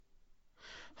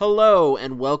Hello,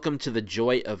 and welcome to the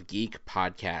Joy of Geek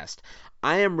Podcast.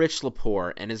 I am Rich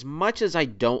Lepore, and as much as I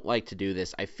don't like to do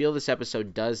this, I feel this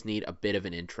episode does need a bit of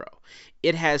an intro.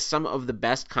 It has some of the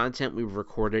best content we've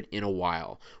recorded in a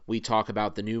while. We talk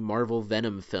about the new Marvel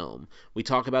Venom film. We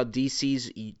talk about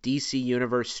DC's DC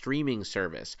Universe streaming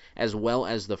service, as well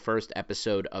as the first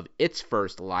episode of its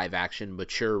first live-action,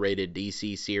 mature-rated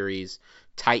DC series,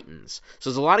 Titans. So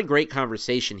there's a lot of great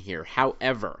conversation here.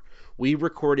 However, we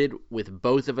recorded with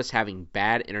both of us having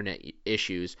bad internet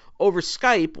issues over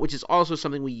Skype, which is also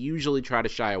something we usually try to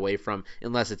shy away from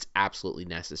unless it's absolutely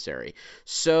necessary.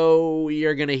 So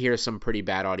you're going to hear some pretty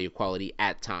bad audio quality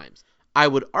at times. I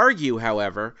would argue,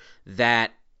 however,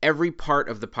 that every part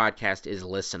of the podcast is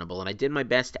listenable, and I did my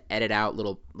best to edit out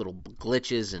little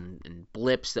glitches and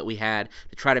blips that we had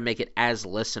to try to make it as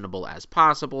listenable as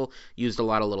possible. Used a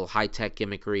lot of little high-tech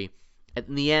gimmickry.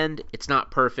 In the end, it's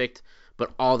not perfect,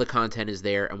 but all the content is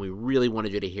there, and we really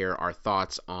wanted you to hear our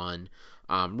thoughts on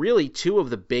really two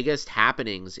of the biggest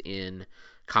happenings in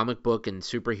comic book and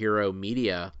superhero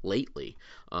media lately,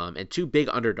 and two big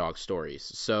underdog stories.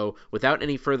 So without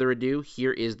any further ado,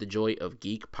 here is the Joy of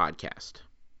Geek podcast.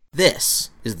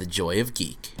 This is the Joy of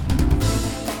Geek.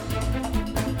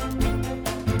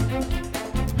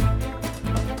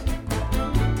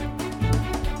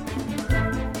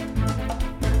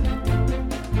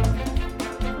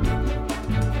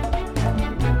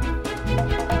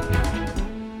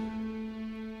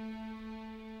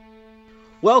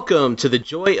 Welcome to the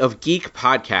Joy of Geek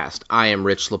podcast. I am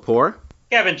Rich Lepore.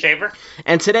 Kevin Shaver.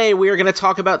 And today we are going to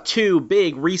talk about two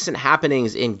big recent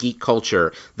happenings in geek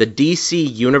culture. The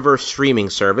DC Universe streaming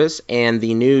service and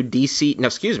the new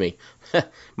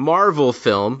Marvel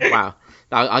film. Wow.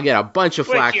 I'll get a bunch of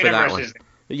flack for that one.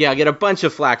 Yeah, I'll get a bunch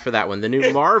of flack for that one. The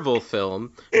new Marvel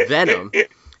film, Venom.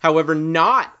 However,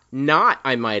 not,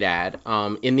 I might add,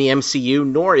 in the MCU,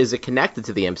 nor is it connected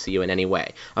to the MCU in any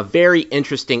way. A very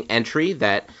interesting entry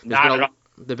that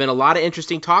there's been a lot of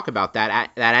interesting talk about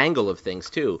that angle of things,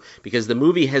 too, because the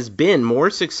movie has been more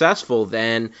successful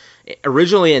than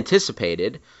originally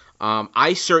anticipated.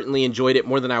 I certainly enjoyed it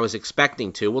more than I was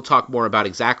expecting to. We'll talk more about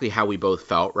exactly how we both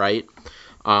felt, right?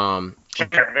 Sure,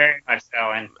 very much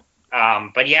so. And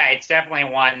but yeah, it's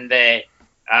definitely one that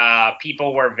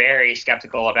people were very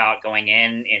skeptical about going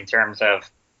in terms of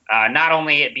not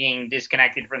only it being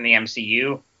disconnected from the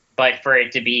MCU, but for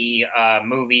it to be a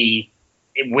movie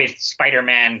with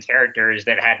Spider-Man characters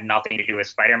that had nothing to do with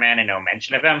Spider-Man and no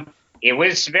mention of him. It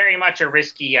was very much a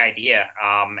risky idea,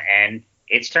 and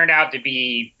it's turned out to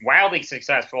be wildly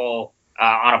successful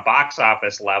on a box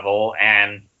office level.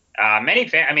 And many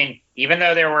fans, I mean, even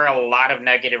though there were a lot of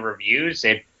negative reviews,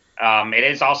 it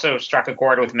has also struck a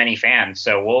chord with many fans.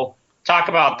 So we'll talk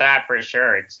about that for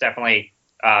sure. It's definitely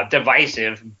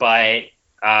divisive, but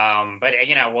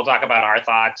you know, we'll talk about our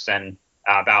thoughts and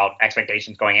about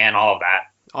expectations going in, all of that.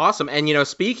 Awesome. And, you know,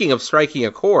 speaking of striking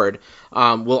a chord,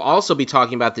 we'll also be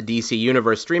talking about the DC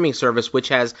Universe streaming service, which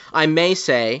has, I may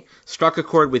say, struck a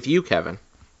chord with you, Kevin.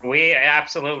 We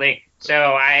absolutely.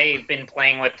 So I've been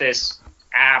playing with this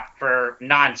app for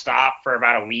nonstop for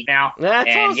about a week now. That's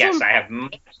and awesome. Yes, I have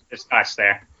much to discuss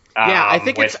there. Yeah,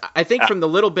 I think from the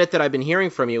little bit that I've been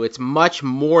hearing from you, it's much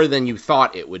more than you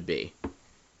thought it would be.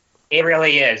 It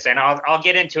really is, and I'll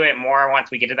get into it more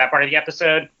once we get to that part of the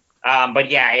episode.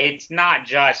 But yeah, it's not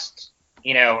just,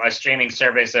 you know, a streaming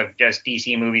service of just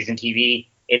DC movies and TV.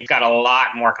 It's got a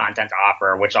lot more content to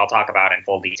offer, which I'll talk about in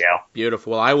full detail.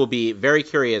 Beautiful. Well, I will be very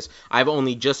curious. I've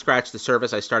only just scratched the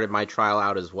surface. I started my trial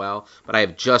out as well, but I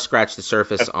have just scratched the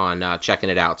surface on checking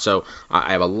it out. So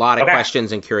I have a lot of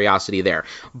questions and curiosity there.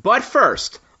 But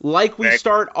first, like we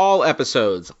start all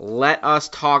episodes, let us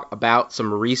talk about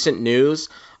some recent news.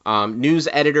 News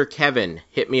editor Kevin,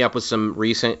 hit me up with some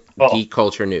recent geek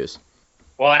culture news.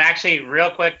 Well, and actually, real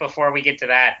quick before we get to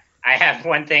that, I have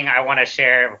one thing I want to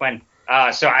share.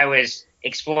 So I was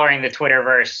exploring the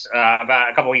Twitterverse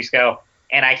about a couple weeks ago,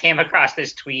 and I came across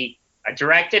this tweet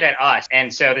directed at us.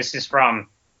 And so this is from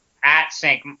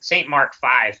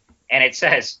 @SaintMark5, and it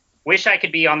says, "Wish I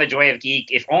could be on the Joy of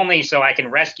Geek, if only so I can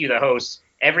rescue the hosts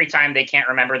every time they can't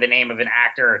remember the name of an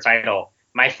actor or title.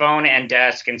 My phone and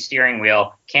desk and steering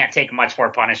wheel can't take much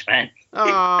more punishment."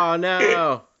 Oh,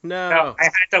 no. No, I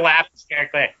had to laugh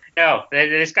hysterically. No,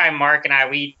 this guy Mark and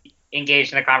we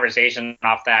engaged in a conversation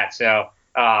off that. So,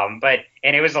 and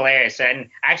it was hilarious. And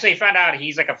actually found out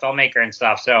he's like a filmmaker and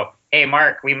stuff. So, hey,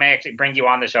 Mark, we may actually bring you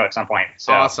on the show at some point.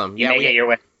 So awesome. You may get your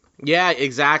way. Yeah,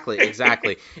 exactly.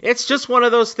 It's just one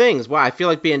of those things. Well, I feel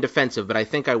like being defensive, but I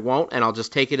think I won't, and I'll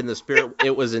just take it in the spirit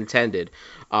it was intended.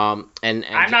 And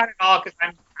I'm not at all, because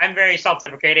I'm very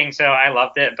self-deprecating, so I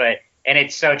loved it. But And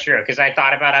it's so true because I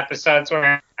thought about episodes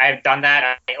where I've done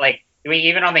that.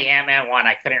 Even on the Ant-Man one,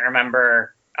 I couldn't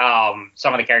remember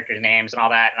some of the characters' names and all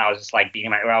that, and I was just like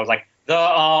I was like and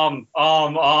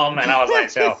I was like,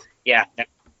 so yeah.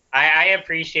 I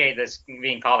appreciate this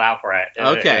being called out for it.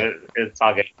 Okay, it's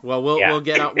all good. Well, we'll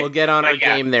get on our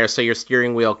game there, so your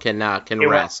steering wheel can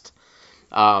rest.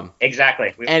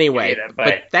 Exactly. Anyway,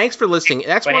 but thanks for listening.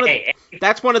 That's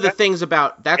one of the things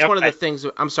about the things.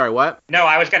 I'm sorry, what? No,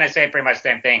 I was going to say pretty much the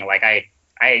same thing. Like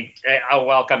I'll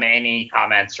welcome any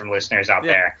comments from listeners out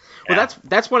there. Well,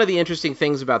 that's one of the interesting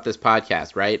things about this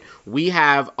podcast, right? We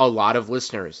have a lot of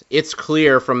listeners. It's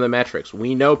clear from the metrics.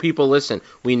 We know people listen.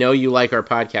 We know you like our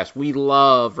podcast. We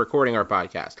love recording our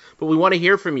podcast, but we want to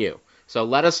hear from you. So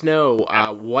let us know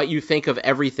what you think of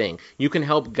everything. You can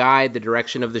help guide the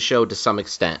direction of the show to some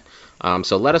extent.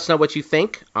 So let us know what you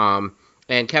think.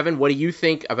 And Kevin, what do you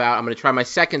think about? I'm going to try my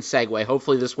second segue.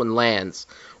 Hopefully this one lands.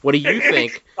 What do you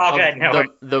think of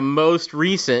the most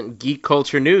recent geek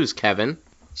culture news, Kevin?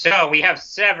 So we have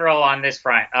several on this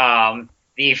front.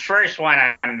 The first one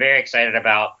I'm very excited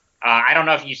about. I don't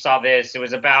know if you saw this. It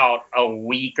was about a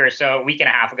week and a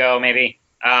half ago, maybe.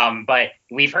 But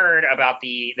we've heard about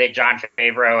that Jon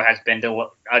Favreau has been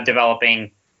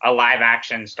developing a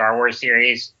live-action Star Wars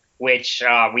series, which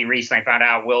we recently found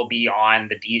out will be on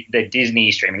the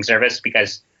Disney streaming service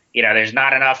because there's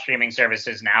not enough streaming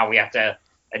services now.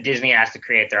 Disney has to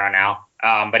create their own now,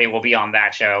 but it will be on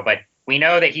that show. But we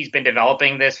know that he's been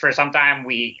developing this for some time.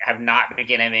 We have not been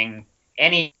getting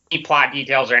any plot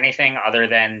details or anything other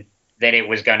than that it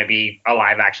was going to be a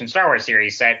live-action Star Wars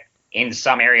series set in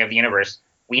some area of the universe.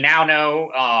 We now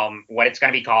know what it's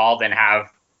going to be called and have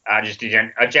just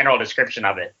a general description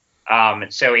of it.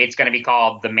 So it's going to be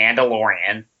called The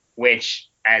Mandalorian, which,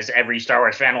 as every Star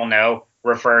Wars fan will know,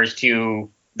 refers to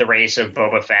the race of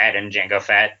Boba Fett and Jango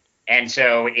Fett. And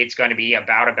so it's going to be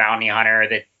about a bounty hunter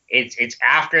that it's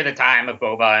after the time of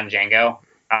Boba and Jango.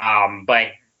 But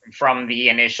from the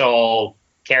initial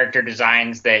character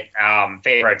designs that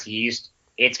Favreau teased,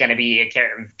 it's going to be a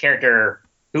character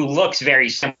who looks very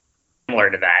similar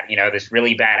to that, this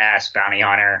really badass bounty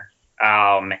hunter.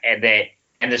 And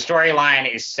the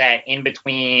storyline is set in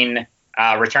between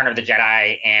Return of the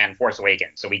Jedi and Force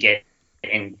Awakens. So we know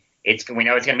it's going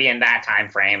to be in that time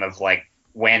frame of like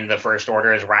when the First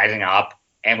Order is rising up,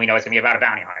 and we know it's going to be about a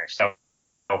bounty hunter. So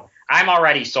I'm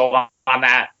already sold on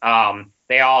that.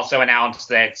 They also announced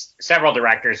that several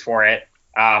directors for it,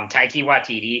 Taika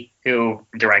Waititi, who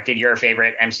directed your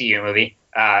favorite MCU movie,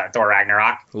 Thor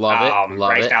Ragnarok. Love it.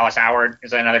 Bryce Dallas Howard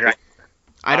is another director.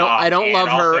 I don't love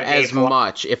her as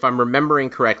much. If I'm remembering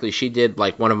correctly, she did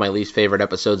like one of my least favorite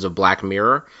episodes of Black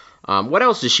Mirror. What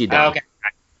else has she done? Okay.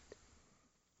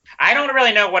 I don't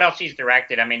really know what else she's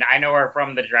directed. I mean, I know her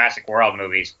from the Jurassic World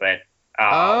movies, but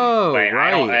right.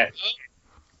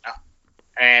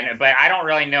 But I don't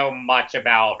really know much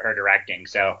about her directing.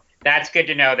 So that's good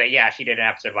to know that, she did an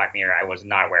episode of Black Mirror. I was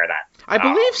not aware of that. I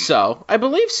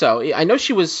believe so. I know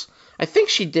she was. I think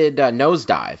she did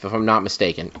Nosedive, if I'm not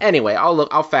mistaken. Anyway,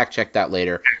 I'll fact check that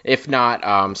later. If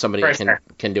not, somebody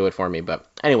can do it for me. But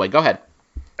anyway, go ahead.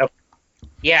 Okay.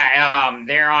 Yeah,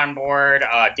 they're on board.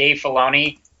 Dave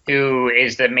Filoni, who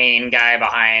is the main guy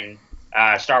behind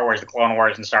Star Wars: The Clone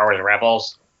Wars and Star Wars: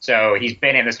 Rebels. So he's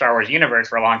been in the Star Wars universe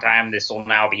for a long time. This will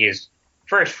now be his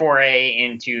first foray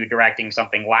into directing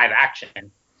something live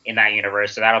action in that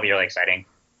universe. So that'll be really exciting.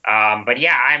 But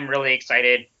yeah, I'm really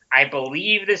excited. I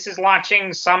believe this is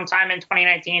launching sometime in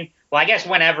 2019. Well, I guess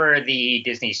whenever the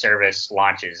Disney service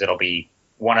launches, it'll be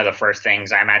one of the first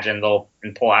things I imagine they'll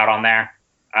pull out on there.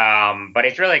 But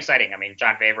it's really exciting. I mean,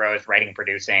 Jon Favreau is writing,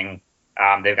 producing.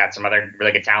 They've got some other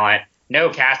really good talent. No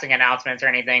casting announcements or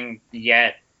anything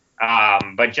yet.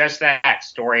 But just that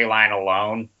storyline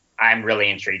alone, I'm really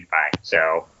intrigued by.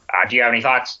 So do you have any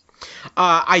thoughts?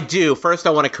 I do. First,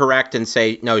 I want to correct and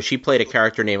say, no, she played a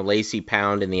character named Lacey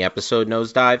Pound in the episode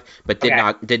Nosedive, but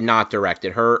did not direct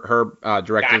it. Her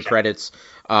directing credits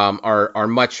are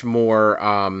much more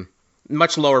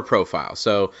much lower profile.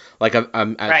 So like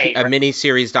a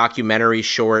mini-series documentary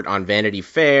short on Vanity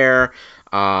Fair,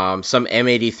 some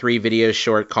M83 video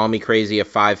short, Call Me Crazy, a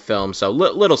 5 film. So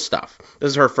little stuff. This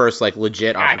is her first like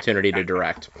legit opportunity to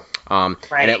direct. And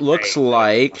it looks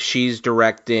like she's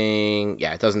directing.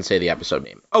 Yeah, it doesn't say the episode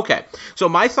name. Okay, so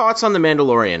my thoughts on The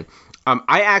Mandalorian.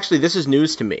 This is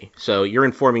news to me, so you're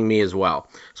informing me as well.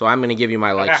 So I'm going to give you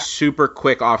my super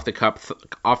quick off the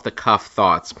cuff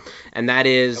thoughts, and that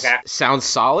is sounds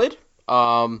solid.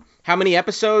 How many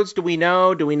episodes do we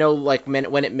know? Do we know like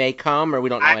when it may come, or we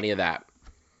don't know any of that?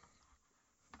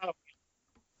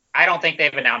 I don't think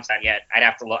they've announced that yet. I'd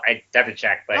have to look. I'd have to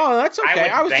check. But oh, that's okay.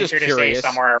 I was just curious. To say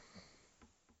somewhere.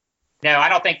 No, I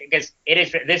don't think, because it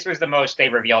is. This was the most they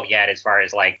revealed yet, as far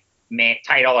as like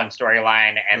title and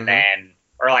storyline, and then,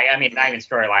 or like, I mean, not even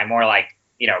storyline, more like,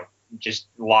 you know, just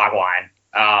log line,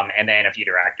 and then a few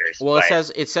directors. Well, but,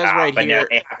 it says right here.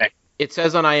 No, it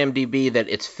says on IMDb that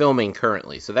it's filming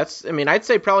currently, so that's. I mean, I'd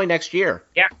say probably next year.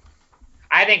 Yeah,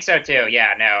 I think so too.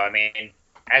 Yeah, no, I mean,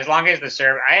 as long as the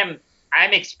service,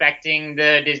 I'm expecting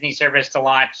the Disney service to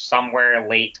launch somewhere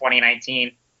late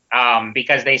 2019,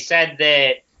 because they said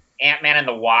that Ant-Man and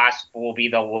the Wasp will be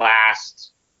the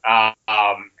last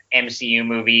MCU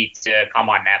movie to come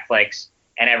on Netflix,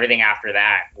 and everything after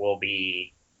that will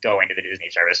be going to the Disney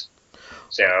service.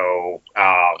 So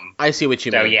I see what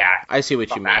you mean. Yeah, I see what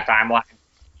you mean. That timeline.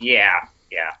 Yeah.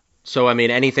 So I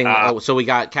mean, anything. So we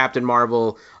got Captain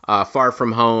Marvel, Far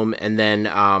From Home, and then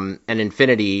an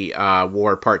Infinity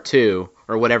War Part 2,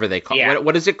 or whatever they call it. Yeah.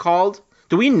 What is it called?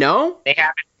 Do we know? They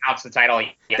haven't announced the title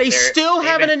yet. They still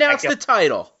haven't announced the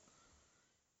title.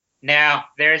 No,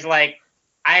 there's like,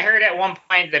 I heard at one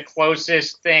point the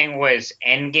closest thing was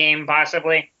Endgame,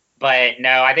 possibly. But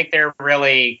no, I think they're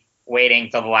really waiting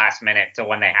till the last minute, till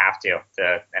when they have to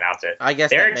announce it. I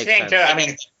guess that makes sense. I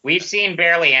mean, we've seen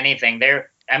barely anything. There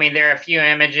are a few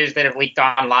images that have leaked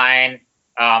online.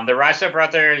 The Russo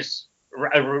brothers,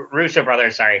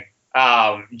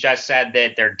 just said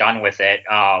that they're done with it.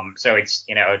 So it's,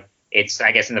 you know, it's,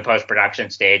 I guess, in the post-production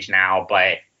stage now.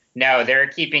 But no, they're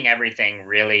keeping everything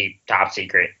really top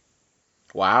secret.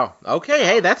 Wow. Okay.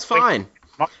 Hey, that's fine.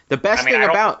 The best thing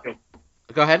about.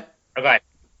 Go ahead. Oh, go ahead.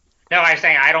 No, I was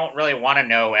saying I don't really want to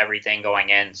know everything going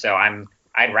in, so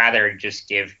I'd rather just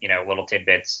give, you know, little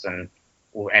tidbits and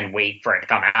wait for it to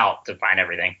come out to find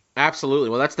everything. Absolutely.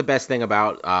 Well, that's the best thing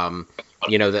about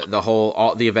you know,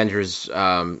 all the Avengers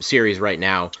series right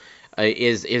now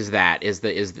is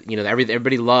you know,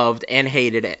 everybody loved and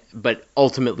hated it, but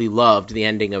ultimately loved the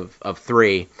ending of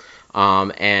 3.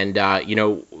 And you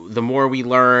know, the more we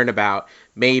learn about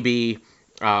maybe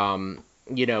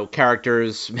you know,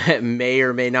 characters may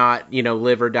or may not, you know,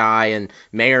 live or die, and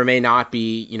may or may not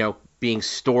be, you know, being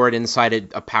stored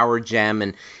inside a power gem.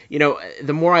 And, you know,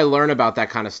 the more I learn about that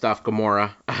kind of stuff,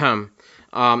 Gamora,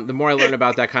 the more I learn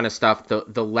about that kind of stuff,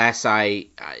 the less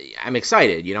I'm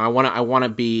excited. You know, I want to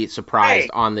be surprised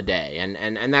on the day.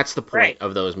 And that's the point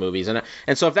of those movies. And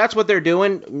so if that's what they're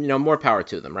doing, you know, more power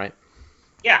to them, right?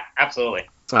 Yeah, absolutely.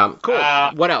 Cool.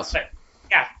 What else?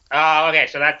 Okay,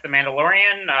 so that's The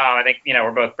Mandalorian. I think, you know,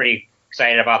 we're both pretty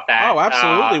excited about that. Oh,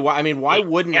 absolutely. Why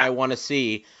wouldn't I want to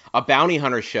see a bounty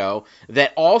hunter show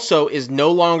that also is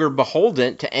no longer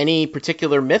beholden to any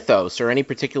particular mythos or any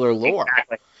particular lore?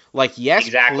 Exactly. Like, yes,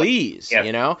 please. Yep.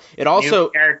 You know, it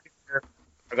also go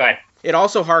ahead. It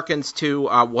also harkens to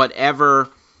whatever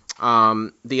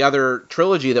the other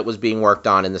trilogy that was being worked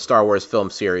on in the Star Wars film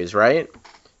series, right?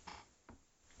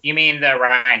 You mean the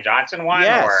Rian Johnson one?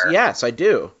 Yes, I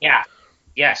do. Yeah,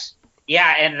 yes.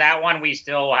 Yeah, and that one we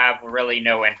still have really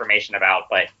no information about,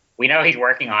 but we know he's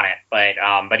working on it. But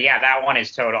yeah, that one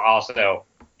is going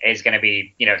to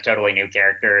be, you know, totally new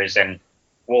characters, and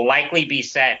will likely be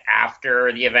set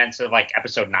after the events of like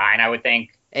episode 9, I would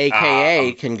think.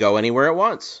 AKA can go anywhere it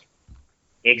wants.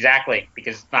 Exactly,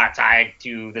 because it's not tied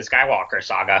to the Skywalker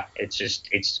saga.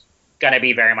 It's going to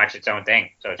be very much its own thing.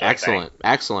 So it's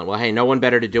excellent. Well, hey, no one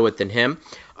better to do it than him.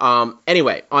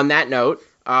 Anyway, on that note,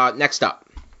 next up.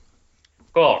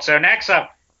 Cool. So next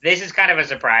up, this is kind of a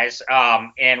surprise,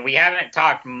 and we haven't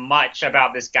talked much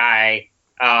about this guy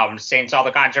since all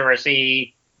the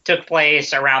controversy took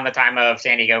place around the time of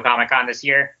San Diego Comic-Con this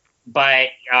year. But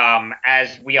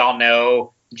as we all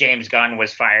know, James Gunn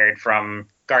was fired from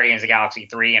Guardians of the Galaxy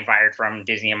 3 and fired from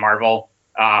Disney and Marvel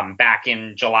back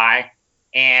in July.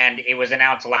 And it was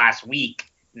announced last week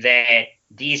that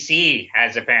DC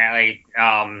has apparently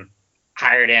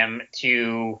hired him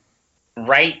to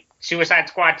write Suicide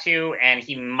Squad 2, and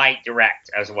he might direct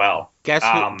as well. Guess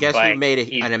who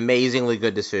made an amazingly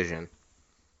good decision?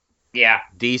 Yeah.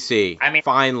 DC. I mean,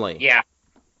 finally.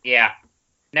 Yeah.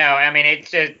 No, I mean,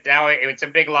 it's a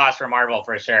big loss for Marvel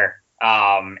for sure.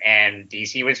 And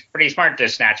DC was pretty smart to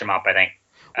snatch him up, I think.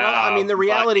 Well, I mean, the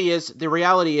reality is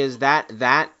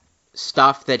that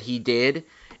stuff that he did,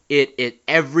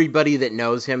 everybody that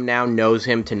knows him now knows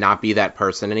him to not be that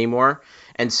person anymore.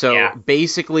 And so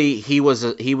basically he was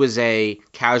a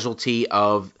casualty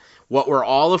of what we're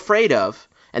all afraid of,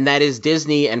 and that is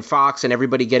Disney and Fox and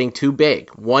everybody getting too big.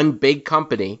 One big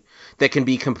company that can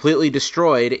be completely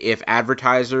destroyed if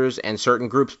advertisers and certain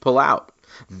groups pull out.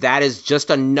 That is just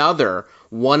another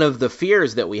one of the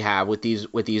fears that we have with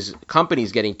these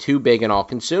companies getting too big and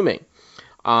all-consuming.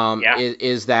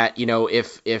 is that,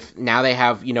 if now they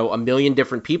have, a million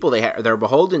different people they're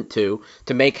beholden to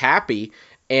make happy,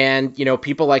 and,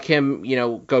 people like him,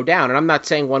 go down. And I'm not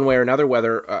saying one way or another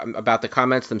whether about the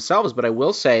comments themselves, but I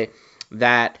will say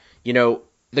that,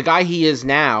 the guy he is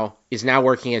now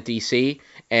working at DC,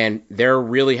 and they're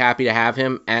really happy to have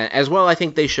him, and as well, I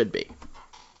think they should be.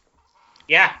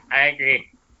 Yeah, I agree.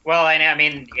 Well, and I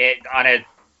mean, on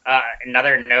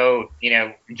another note,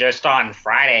 just on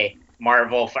Friday,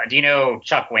 Marvel. Do you know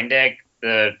Chuck Wendig,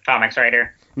 the comics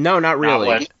writer? No, not really.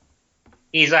 Novelist.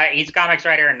 He's a comics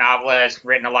writer and novelist,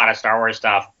 written a lot of Star Wars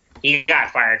stuff. He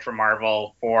got fired from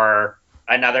Marvel for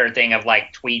another thing of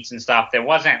like tweets and stuff that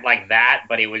wasn't like that,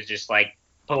 but it was just like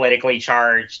politically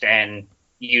charged and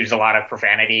used a lot of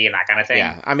profanity and that kind of thing.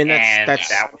 Yeah, I mean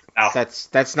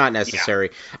that's not necessary.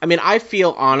 Yeah. I mean, I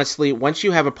feel honestly, once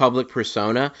you have a public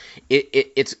persona,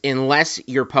 it's unless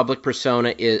your public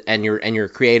persona is and your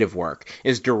creative work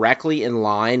is directly in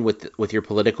line with your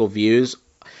political views,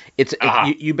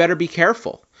 you better be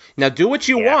careful. Now, do what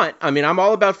you want. I mean, I'm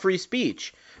all about free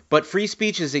speech. But free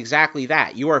speech is exactly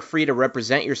that. You are free to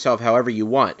represent yourself however you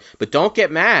want. But don't get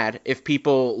mad if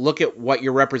people look at what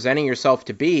you're representing yourself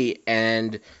to be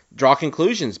and draw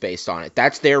conclusions based on it.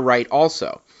 That's their right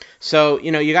also. So,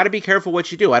 you got to be careful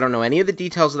what you do. I don't know any of the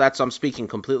details of that, so I'm speaking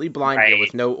completely blind here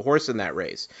with no horse in that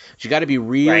race. But you got to be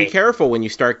really careful when you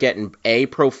start getting A,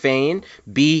 profane,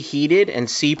 B, heated, and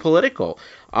C, political.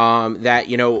 That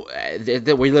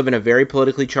we live in a very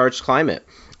politically charged climate.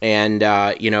 And,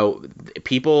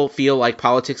 people feel like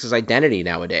politics is identity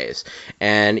nowadays.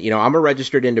 And, I'm a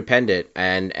registered independent,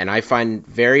 and I find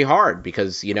very hard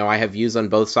because, I have views on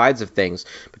both sides of things.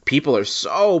 But people are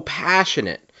so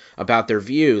passionate about their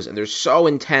views, and they're so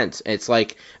intense. It's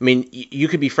like, I mean, you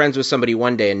could be friends with somebody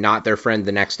one day and not their friend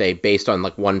the next day based on,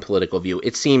 like, one political view.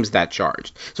 It seems that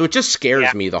charged. So it just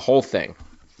scares me, the whole thing.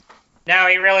 No,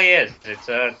 it really is. It's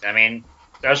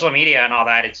social media and all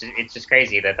that, it's just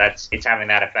crazy it's having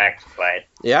that effect. But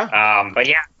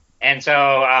and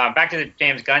so back to the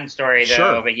James Gunn story though.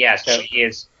 Sure. But yeah, so he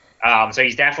is so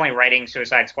he's definitely writing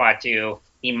Suicide Squad 2.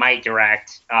 He might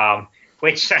direct,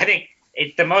 which I think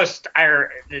it's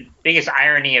the biggest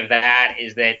irony of that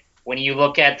is that when you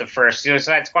look at the first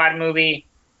Suicide Squad movie,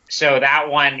 so that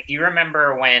one, if you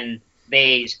remember when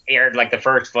they aired like the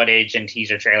first footage and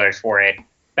teaser trailers for it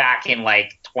back in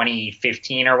like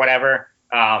 2015 or whatever.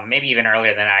 Maybe even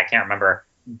earlier than that, I can't remember.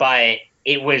 But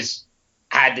it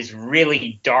had this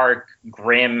really dark,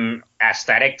 grim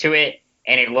aesthetic to it,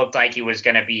 and it looked like it was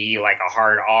going to be like a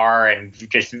hard R and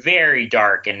just very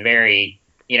dark and very,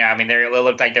 it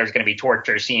looked like there was going to be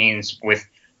torture scenes with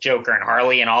Joker and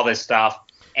Harley and all this stuff.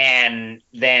 And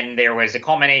then there was a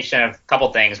culmination of a couple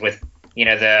things with,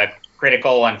 the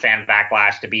critical and fan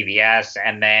backlash to BVS,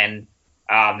 and then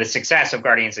the success of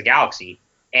Guardians of the Galaxy.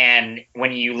 And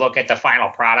when you look at the final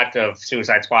product of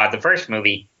Suicide Squad, the first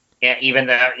movie, even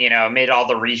though, amid all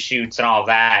the reshoots and all of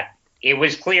that, it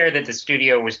was clear that the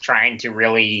studio was trying to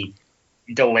really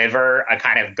deliver a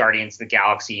kind of Guardians of the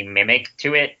Galaxy mimic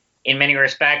to it in many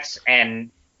respects.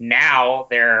 And now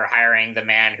they're hiring the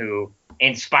man who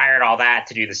inspired all that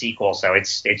to do the sequel. So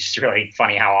it's really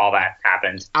funny how all that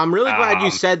happened. I'm really glad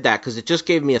you said that because it just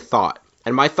gave me a thought.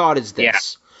 And my thought is this.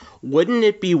 Yeah. Wouldn't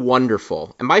it be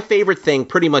wonderful? And my favorite thing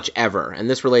pretty much ever, and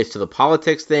this relates to the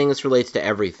politics thing, this relates to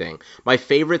everything. My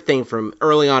favorite thing from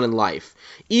early on in life,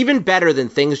 even better than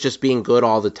things just being good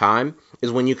all the time,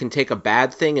 is when you can take a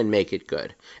bad thing and make it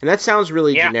good. And that sounds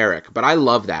really generic, but I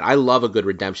love that. I love a good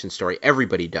redemption story.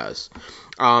 Everybody does.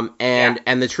 And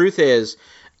the truth is,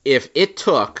 if it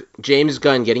took James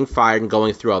Gunn getting fired and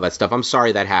going through all that stuff, I'm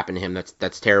sorry that happened to him.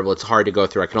 That's terrible. It's hard to go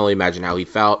through. I can only imagine how he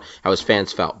felt, how his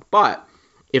fans felt. But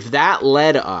if that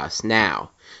led us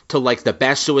now to like the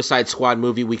best Suicide Squad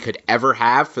movie we could ever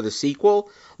have for the sequel,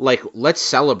 like let's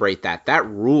celebrate that. That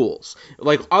rules.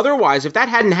 Like otherwise, if that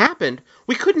hadn't happened,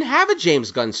 we couldn't have a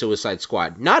James Gunn Suicide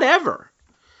Squad. Not ever.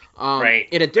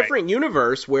 In a different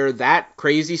universe where that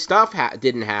crazy stuff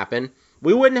didn't happen,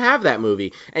 we wouldn't have that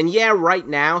movie. And yeah, right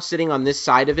now, sitting on this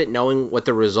side of it, knowing what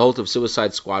the result of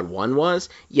Suicide Squad 1 was,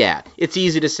 yeah, it's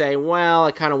easy to say, well,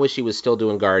 I kind of wish he was still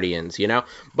doing Guardians,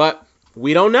 But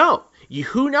we don't know.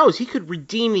 Who knows? He could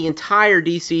redeem the entire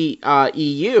DC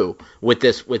EU with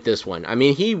this one. I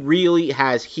mean, he really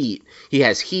has heat. He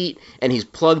has heat, and he's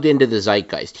plugged into the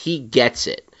zeitgeist. He gets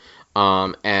it.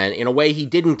 And in a way, he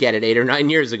didn't get it 8 or 9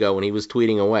 years ago when he was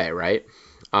tweeting away, right?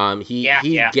 He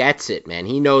gets it, man.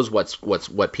 He knows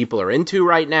what people are into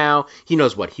right now. He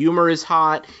knows what humor is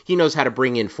hot. He knows how to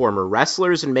bring in former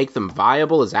wrestlers and make them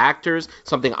viable as actors.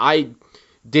 Something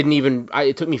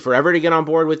it took me forever to get on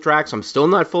board with Drax. I'm still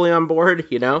not fully on board,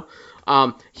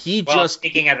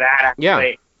 Speaking of that,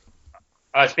 actually,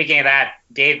 speaking of that,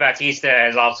 Dave Bautista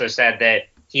has also said that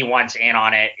he wants in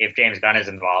on it if James Gunn is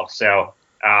involved. So,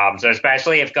 so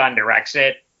especially if Gunn directs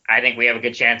it, I think we have a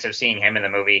good chance of seeing him in the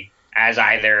movie as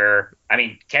either. I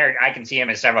mean, I can see him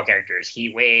as several characters: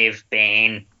 Heatwave,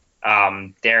 Bane.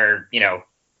 They're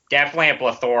definitely a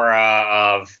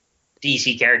plethora of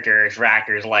DC characters for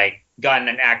actors like Gunn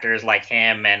and actors like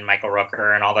him and Michael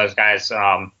Rooker and all those guys.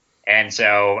 And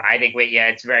so I think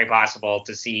it's very possible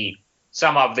to see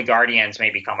some of the Guardians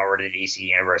maybe come over to the DC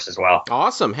universe as well.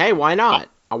 Awesome. Hey, why not?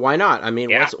 Why not? I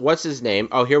mean, what's his name?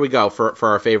 Oh, here we go for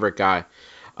our favorite guy.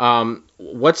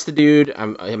 What's the dude?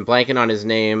 I'm blanking on his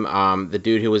name. The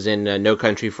dude who was in No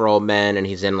Country for Old Men, and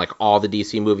he's in like all the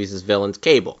DC movies as villains.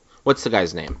 Cable. What's the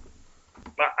guy's name?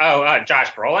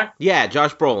 Josh Brolin? Yeah,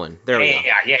 Josh Brolin. There we go.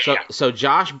 Yeah. So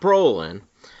Josh Brolin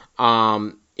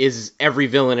is every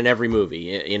villain in every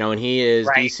movie, and he is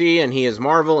DC and he is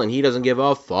Marvel and he doesn't give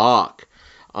a fuck.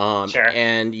 Sure.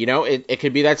 And, it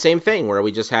could be that same thing where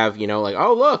we just have, like,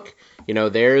 oh, look,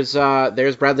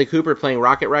 there's Bradley Cooper playing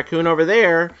Rocket Raccoon over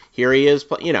there. Here he is,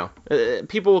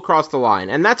 people will cross the line.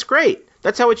 And that's great.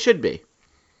 That's how it should be.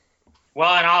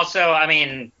 Well, and also, I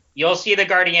mean, you'll see the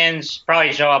Guardians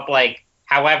probably show up like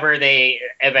however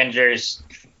Avengers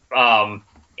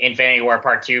Infinity War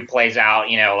Part 2 plays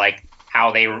out, like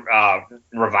how they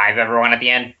revive everyone at the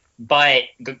end. But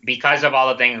because of all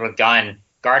the things with Gunn,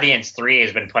 Guardians 3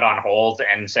 has been put on hold,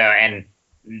 and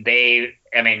they've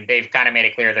kind of made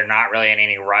it clear they're not really in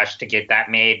any rush to get that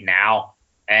made now.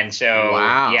 And so,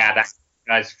 that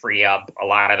does free up a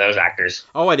lot of those actors.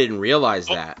 Oh, I didn't realize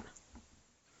that.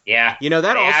 Yeah.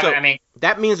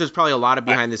 That means there's probably a lot of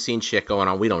behind-the-scenes shit going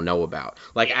on we don't know about.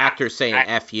 Like actors saying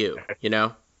F you,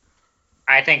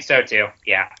 I think so, too,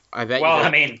 yeah. I bet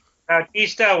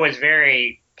Bautista was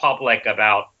very public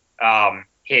about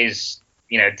his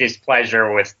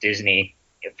displeasure with Disney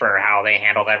for how they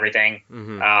handled everything.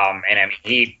 Mm-hmm.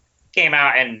 He came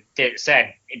out and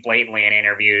said blatantly in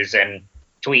interviews and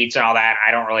tweets and all that,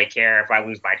 I don't really care if I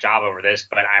lose my job over this,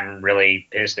 but I'm really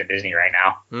pissed at Disney right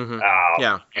now.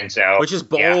 Mm-hmm. And so, which is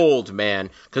bold, man,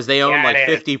 because they own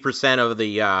 50% of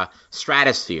the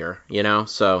stratosphere,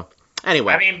 So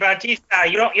anyway, Bautista,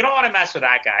 you don't want to mess with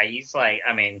that guy. He's like,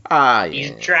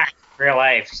 he's tracked in real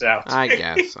life, so I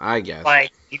guess.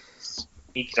 Like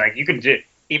he's like, you can do.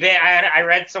 I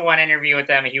read one interview with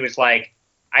them, and he was like,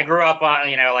 I grew up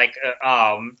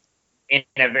in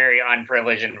a very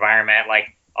unprivileged environment.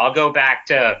 Like, I'll go back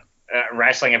to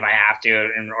wrestling if I have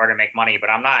to in order to make money, but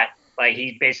I'm not. Like,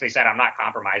 he basically said, I'm not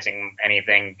compromising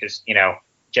anything, just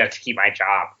to keep my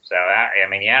job. So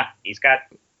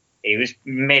he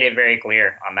made it very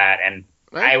clear on that, and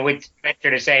I would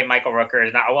venture to say Michael Rooker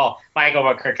is not. Well, Michael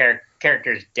Rooker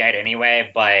character's dead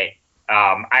anyway, but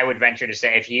I would venture to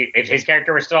say if his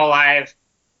character was still alive,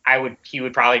 he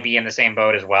would probably be in the same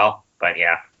boat as well. But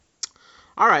yeah.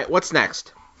 All right, what's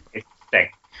next?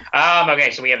 Okay,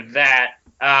 so we have that.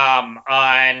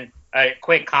 On a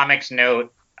quick comics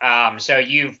note, so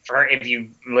if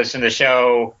you've listened to the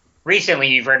show recently,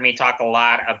 you've heard me talk a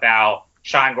lot about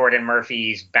Sean Gordon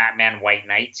Murphy's Batman White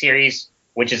Knight series,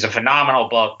 which is a phenomenal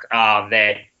book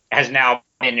that has now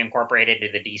been incorporated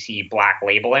into the DC Black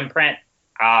Label imprint.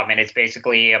 And it's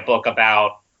basically a book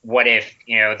about what if,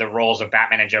 the roles of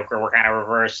Batman and Joker were kind of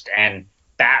reversed and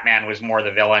Batman was more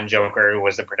the villain, Joker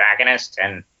was the protagonist,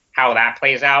 and how that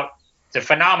plays out. It's a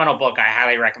phenomenal book. I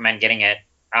highly recommend getting it.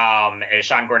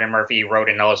 Sean Gordon Murphy wrote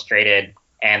and illustrated,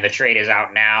 and the trade is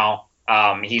out now.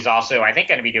 He's also, I think,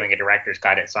 going to be doing a director's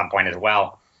cut at some point as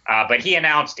well. But he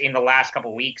announced in the last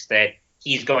couple weeks that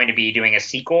he's going to be doing a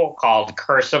sequel called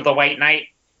Curse of the White Knight,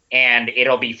 and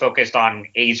it'll be focused on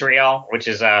Azrael, which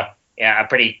is a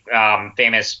pretty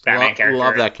famous Batman character.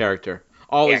 Love that character.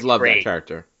 Always loved that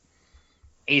character.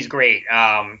 He's great.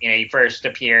 He first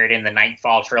appeared in the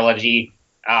Nightfall trilogy.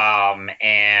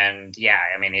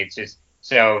 It's just,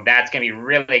 so that's going to be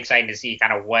really exciting to see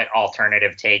kind of what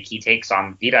alternative take he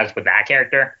does with that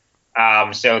character.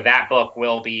 So that book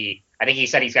will be, I think he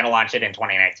said he's going to launch it in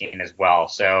 2019 as well.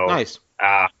 So nice.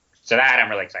 So that I'm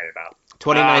really excited about.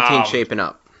 2019 shaping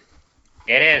up.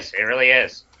 It is. It really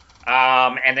is.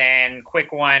 And then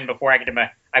quick one before I get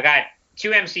to I've got 2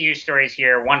 MCU stories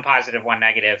here, one positive, one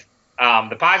negative.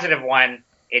 The positive one,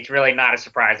 it's really not a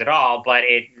surprise at all, but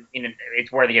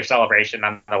it's worthy of celebration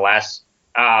nonetheless.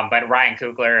 But Ryan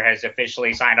Coogler has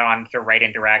officially signed on to write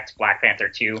and direct Black Panther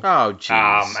 2. Oh,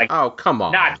 jeez. Come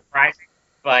on. Not surprising,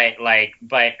 but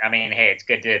hey, it's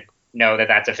good to know that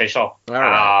that's official. All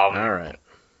right.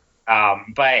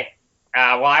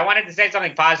 I wanted to say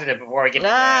something positive before we get to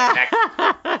the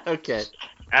next. Okay.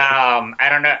 I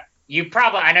don't know.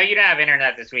 I know you don't have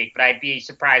internet this week, but I'd be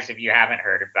surprised if you haven't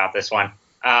heard about this one.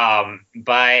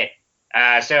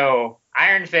 So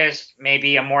Iron Fist may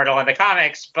be immortal in the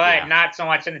comics, but not so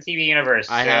much in the TV universe.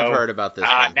 I have heard about this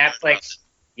one. Netflix.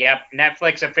 Yep,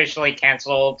 Netflix officially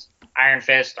canceled Iron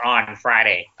Fist on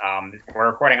Friday. We're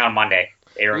recording on Monday.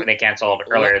 They canceled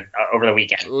earlier over the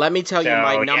weekend. Let me tell you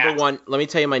my number one. Let me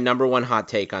tell you my number one hot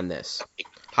take on this.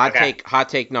 Hot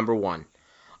take number one.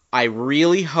 I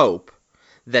really hope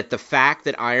that the fact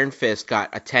that Iron Fist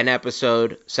got a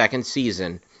 10-episode second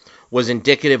season was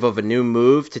indicative of a new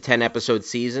move to 10-episode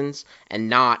seasons and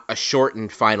not a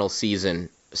shortened final season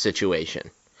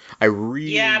situation. I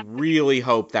really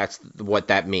hope that's what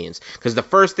that means. Because the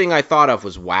first thing I thought of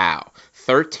was, wow,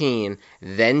 13,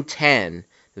 then 10,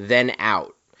 then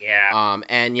out. Yeah.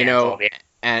 And, you know,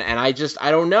 and I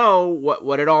don't know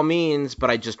what it all means, but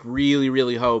I just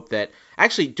really hope that...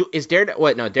 Actually, is Daredevil...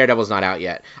 Wait, no, Daredevil's not out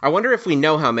yet. I wonder if we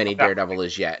know how many Daredevil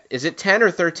is yet. Is it 10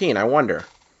 or 13? I wonder.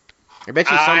 I bet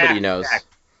you somebody knows.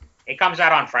 It comes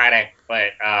out on Friday,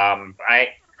 but Are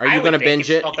you going to binge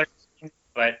it? 13,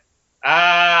 but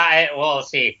we'll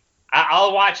see.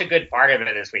 I'll watch a good part of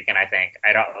it this weekend, I think.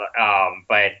 I don't.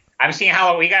 But I'm seeing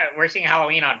we're seeing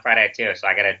Halloween on Friday too, so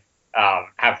I gotta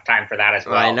have time for that as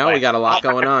well. I know, we got a lot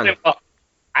going on.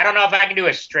 I don't know if I can do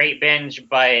a straight binge,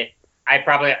 but I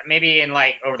probably maybe in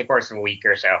like over the course of a week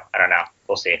or so. I don't know.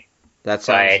 We'll see. That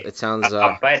sounds. It sounds.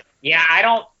 But yeah, I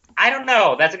don't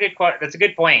know. That's a good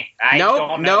point.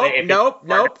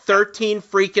 Nope. 13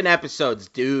 freaking episodes,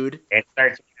 dude. It's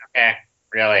 13. Okay,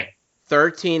 really.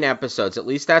 13 episodes. At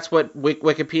least that's what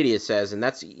Wikipedia says, and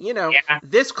that's,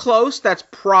 this close, that's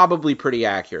probably pretty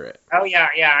accurate. Oh, yeah,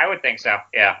 I would think so,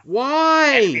 yeah.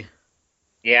 Why?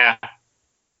 Yeah.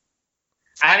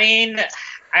 I mean,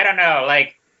 I don't know,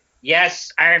 like,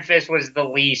 yes, Iron Fist was the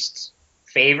least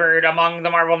favored among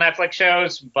the Marvel Netflix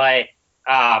shows, but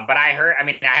I heard, I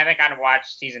mean, I haven't gotten to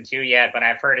watch season 2 yet, but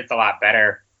I've heard it's a lot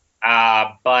better.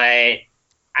 But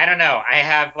I don't know, I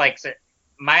have, like...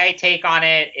 My take on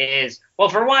it is, well,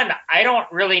 for one, I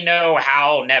don't really know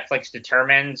how Netflix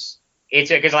determines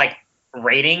because like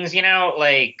ratings,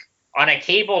 like on a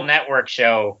cable network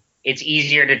show, it's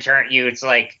easier to it's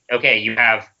like, okay,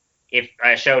 if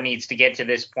a show needs to get to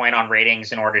this point on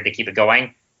ratings in order to keep it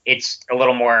going, it's a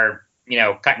little more,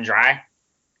 cut and dry.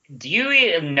 Do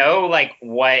you know like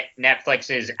what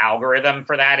Netflix's algorithm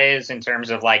for that is in terms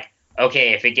of like,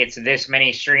 okay, if it gets this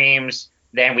many streams,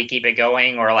 then we keep it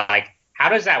going, or like, how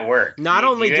does that work? Not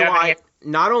only do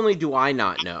I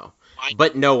not know,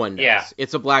 but no one knows. Yeah.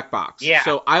 It's a black box. Yeah.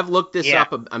 So I've looked this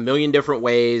up a million different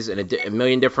ways and a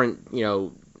million different,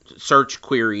 search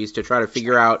queries to try to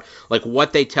figure out like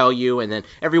what they tell you, and then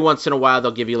every once in a while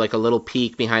they'll give you like a little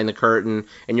peek behind the curtain,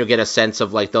 and you'll get a sense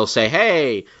of like they'll say,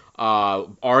 hey,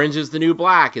 Orange is the New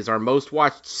Black is our most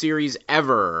watched series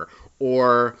ever,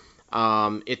 or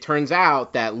it turns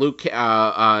out that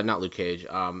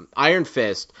Iron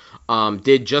Fist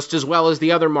did just as well as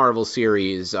the other Marvel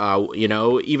series,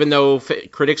 even though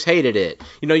critics hated it.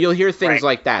 You'll hear things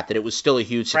like that it was still a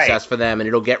huge success for them and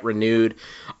it'll get renewed.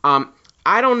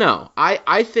 I don't know.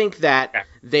 I think that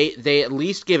they at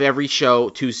least give every show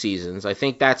 2 seasons. I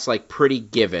think that's like pretty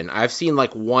given. I've seen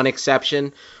like one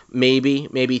exception,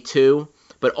 maybe 2.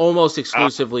 But almost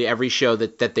exclusively every show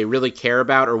that they really care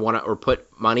about or put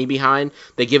money behind,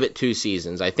 they give it 2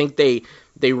 seasons. I think they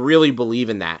really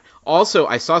believe in that. Also,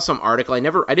 I saw some article.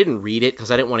 I didn't read it because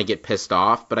I didn't want to get pissed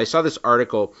off, but I saw this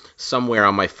article somewhere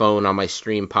on my phone on my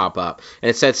stream pop up,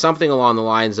 and it said something along the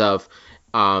lines of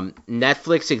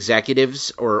Netflix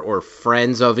executives or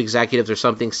friends of executives or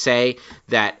something say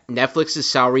that Netflix's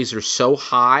salaries are so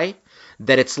high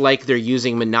that it's like they're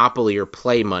using Monopoly or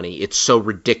Play Money. It's so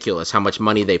ridiculous how much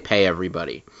money they pay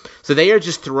everybody. So they are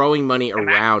just throwing money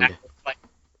around.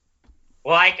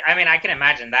 Well, I mean, I can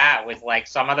imagine that with like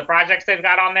some of the projects they've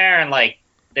got on there, and like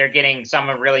they're getting some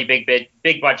of really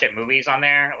big budget movies on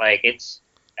there. Like it's,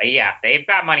 they've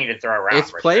got money to throw around.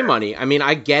 It's Play Money. I mean,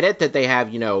 I get it that they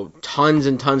have, tons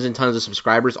and tons and tons of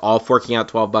subscribers, all forking out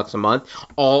 $12 a month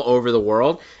all over the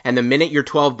world. And the minute your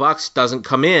 $12 doesn't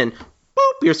come in,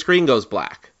 boop, your screen goes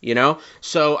black,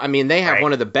 So, I mean, they have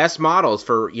one of the best models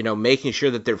for, making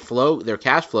sure that their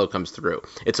cash flow comes through.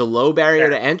 It's a low barrier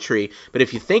to entry, but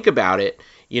if you think about it,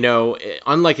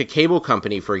 unlike a cable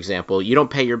company, for example, you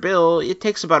don't pay your bill, it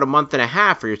takes about a month and a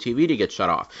half for your TV to get shut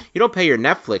off. You don't pay your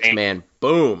Netflix, man,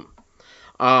 boom.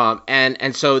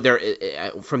 And so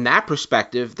from that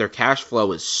perspective, their cash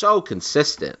flow is so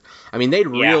consistent. I mean, they'd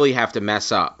really have to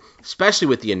mess up, especially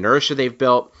with the inertia they've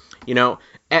built.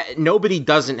 Nobody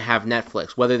doesn't have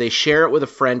Netflix, whether they share it with a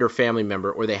friend or family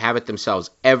member or they have it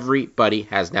themselves. Everybody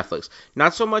has Netflix.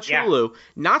 Not so much Hulu,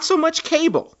 not so much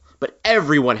cable, but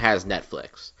everyone has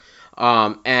Netflix.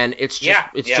 And it's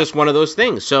just one of those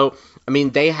things. So, I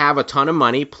mean, they have a ton of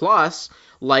money, plus,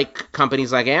 like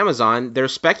companies like Amazon, they're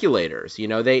speculators.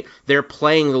 They're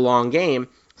playing the long game,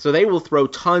 so they will throw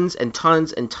tons and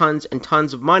tons and tons and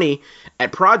tons of money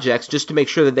at projects just to make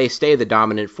sure that they stay the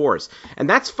dominant force. And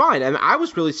that's fine. And I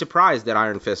was really surprised that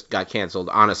Iron Fist got canceled,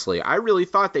 honestly. I really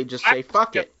thought they'd just say,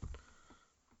 fuck it.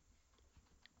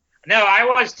 No, I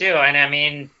was too. And I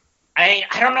mean, I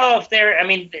don't know if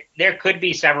there could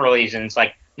be several reasons.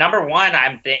 Like, number one,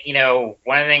 one of the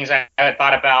things I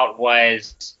thought about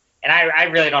was, and I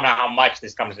really don't know how much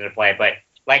this comes into play, but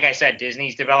like I said,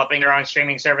 Disney's developing their own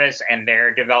streaming service and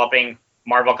they're developing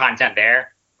Marvel content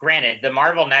there. Granted, the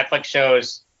Marvel Netflix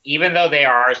shows, even though they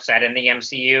are set in the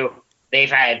MCU,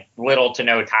 they've had little to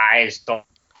no ties to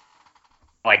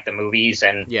like the movies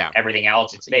and everything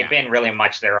else. They've been really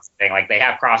much their own thing. Like, they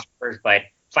have crossovers, but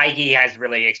Feige has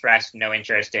really expressed no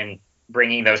interest in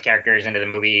bringing those characters into the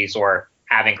movies or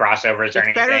having crossovers or anything.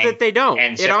 It's better that they don't.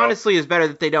 And it honestly is better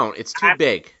that they don't. It's too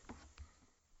big.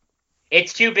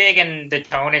 It's too big, and the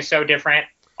tone is so different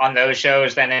on those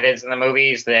shows than it is in the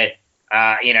movies that,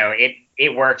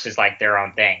 it works as like their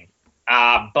own thing.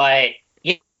 But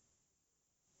yeah,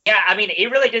 I mean,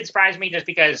 it really did surprise me just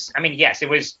because, I mean, yes, it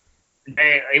was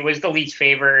the least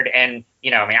favored, and,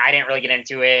 I didn't really get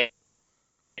into it,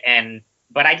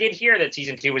 but I did hear that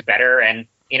season 2 was better, and,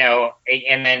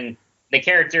 and then the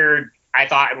character I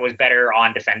thought was better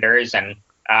on Defenders, and,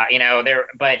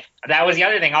 but that was the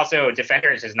other thing. Also,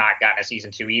 Defenders has not gotten a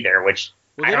season 2 either, which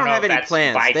they don't have any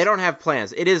plans. They don't have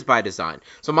plans. It is by design.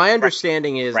 So my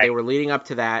understanding is they were leading up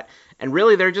to that, and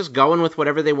really they're just going with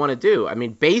whatever they want to do. I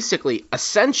mean,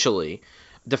 essentially,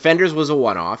 Defenders was a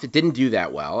one-off. It didn't do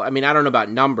that well. I mean, I don't know about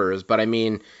numbers, but I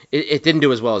mean, it didn't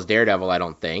do as well as Daredevil, I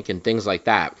don't think, and things like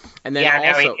that. And then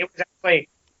it was actually.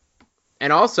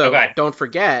 And also, don't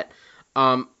forget,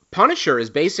 Punisher is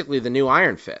basically the new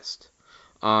Iron Fist.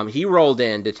 He rolled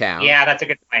into town. Yeah, that's a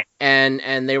good point.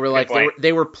 And they were like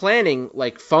they were planning,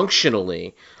 like,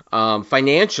 functionally,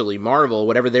 financially, Marvel,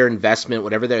 whatever their investment,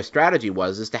 whatever their strategy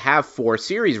was, is to have 4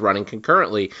 series running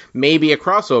concurrently, maybe a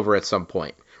crossover at some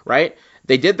point, right?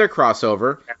 They did their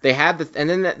crossover. They had and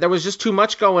then there was just too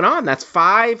much going on. That's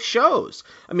 5 shows.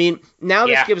 I mean, now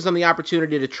this gives them the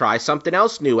opportunity to try something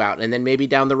else new out, and then maybe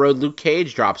down the road Luke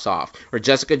Cage drops off, or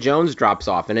Jessica Jones drops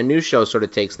off, and a new show sort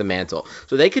of takes the mantle.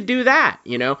 So they could do that,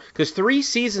 because 3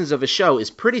 seasons of a show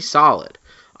is pretty solid.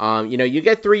 You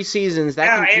get 3 seasons,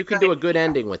 you can do a good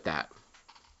ending with that.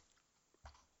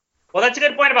 Well, that's a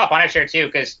good point about Punisher too,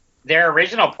 because their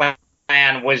original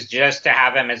plan was just to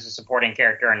have him as a supporting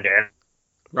character in Daredevil.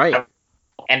 Right.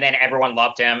 And then everyone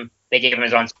loved him. They gave him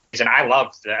his own season. I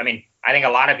think a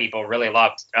lot of people really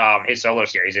loved his solo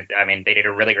series. They did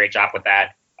a really great job with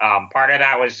that. Part of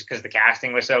that was because the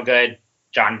casting was so good.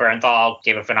 John Bernthal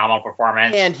gave a phenomenal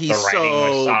performance. And he's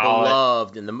so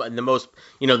beloved in the most,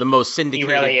 the most syndicated,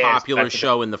 really popular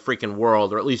show in the freaking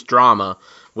world, or at least drama,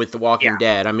 with The Walking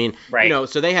Dead. I mean,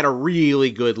 so they had a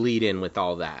really good lead in with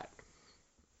all that.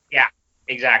 Yeah,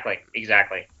 exactly.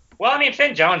 Well, I mean,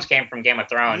 Finn Jones came from Game of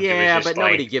Thrones. Yeah, but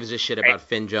nobody gives a shit about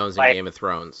Finn Jones in Game of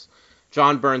Thrones.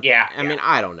 John Bernthal. Yeah. I mean,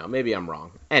 I don't know. Maybe I'm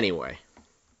wrong. Anyway.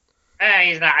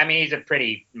 He's not. I mean, he's a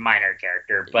pretty minor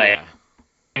character, but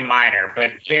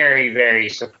very, very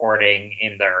supporting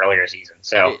in the earlier season.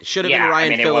 So it should have been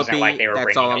Ryan Phillippe. Like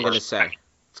that's all I'm going to say.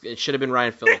 It should have been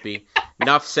Ryan Phillippe.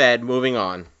 Enough said. Moving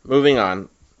on.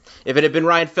 If it had been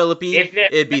Ryan Phillippe,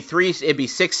 it'd be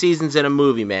 6 seasons in a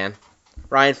movie, man.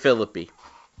 Ryan Phillippe.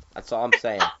 That's all I'm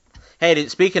saying. Hey,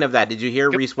 speaking of that, did you hear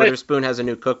Reese Witherspoon has a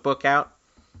new cookbook out?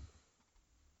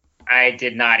 I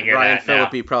did not hear Ryan that. Ryan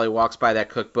Phillippe probably walks by that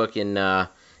cookbook in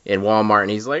Walmart, and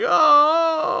he's like,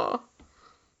 "Oh,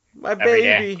 my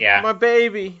baby, my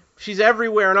baby. She's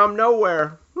everywhere, and I'm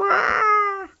nowhere."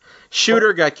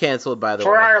 Shooter got canceled, by the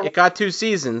way. It got 2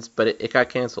 seasons, but it got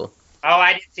canceled. Oh,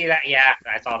 I didn't see that. Yeah,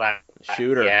 I saw that.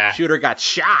 Shooter got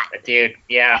shot. But dude,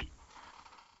 yeah.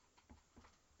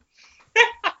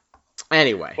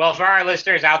 Anyway. Well, for our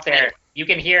listeners out there, you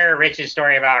can hear Rich's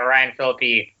story about Ryan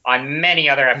Phillippe on many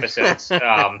other episodes.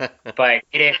 But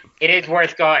it is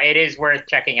worth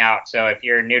checking out. So if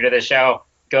you're new to the show,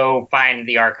 go find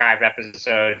the archived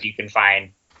episodes. You can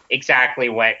find exactly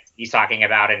what he's talking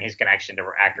about and his connection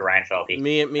to actor Ryan Phillippe.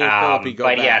 Me and Phillippe go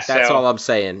back. Yeah, That's all I'm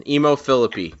saying. Emo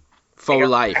Phillippe. Faux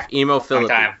life. Emo Phillippe.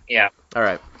 Time. Yeah. All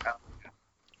right.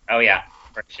 Oh, yeah,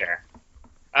 for sure.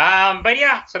 But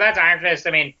yeah, so that's Iron Fist.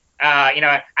 I mean,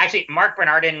 actually, Mark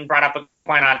Bernardin brought up a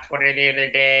point on Twitter the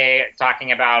other day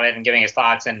talking about it and giving his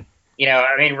thoughts. And,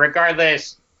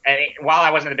 regardless, while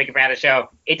I wasn't a big fan of the show,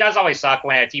 it does always suck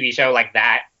when a TV show like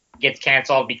that gets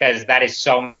canceled because that is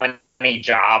so many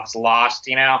jobs lost,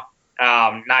 not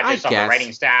just on the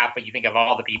writing staff, but you think of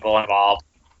all the people involved,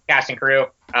 cast and crew.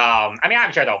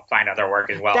 I'm sure they'll find other work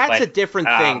as well. That's a different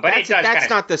thing. But that's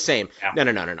not the same. Yeah.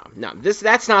 No.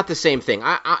 That's not the same thing.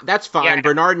 That's fine. Yeah.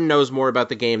 Bernardin knows more about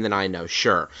the game than I know,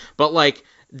 sure. But like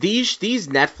these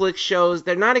Netflix shows,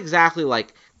 they're not exactly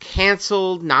like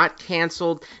canceled, not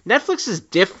canceled. Netflix is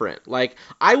different. Like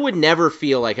I would never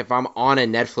feel like if I'm on a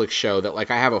Netflix show that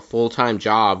like I have a full-time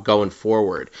job going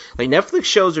forward. Like Netflix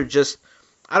shows are just,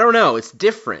 I don't know, it's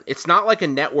different. It's not like a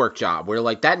network job where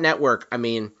like that network,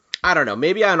 I don't know.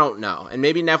 Maybe I don't know. And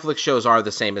maybe Netflix shows are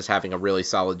the same as having a really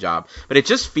solid job. But it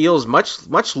just feels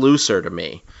much looser to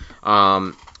me.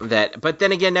 But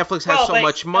then again, Netflix has so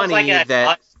much money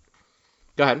that...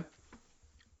 Go ahead.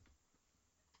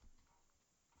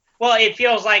 Well, it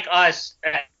feels like us...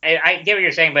 I get what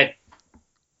you're saying, but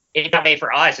it's not made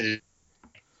for us.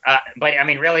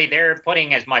 Really, they're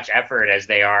putting as much effort as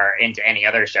they are into any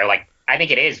other show. Like, I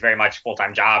think it is very much a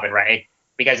full-time job, and right?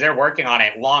 Because they're working on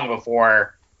it long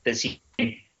before... the season.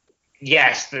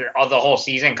 Yes, the whole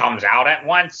season comes out at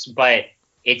once, but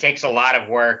it takes a lot of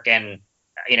work and,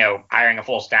 hiring a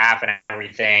full staff and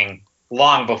everything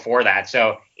long before that.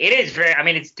 So it is very,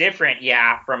 it's different,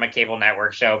 from a cable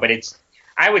network show, but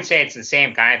I would say it's the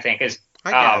same kind of thing because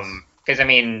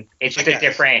it's just a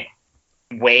different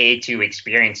way to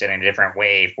experience it and a different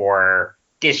way for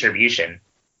distribution.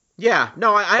 Yeah,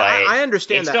 no, I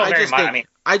understand that.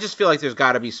 I just feel like there's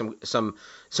got to be some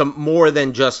more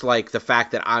than just like the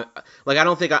fact that I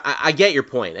don't think I get your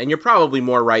point, and you're probably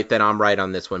more right than I'm right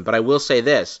on this one. But I will say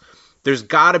this: there's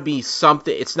got to be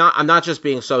something. I'm not just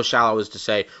being so shallow as to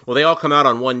say, well, they all come out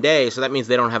on one day, so that means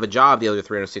they don't have a job the other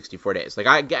 364 days. Like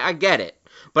I get it,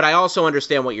 but I also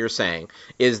understand what you're saying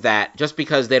is that just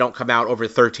because they don't come out over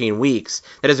 13 weeks,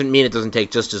 that doesn't mean it doesn't take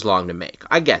just as long to make.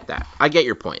 I get that. I get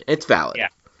your point. It's valid. Yeah.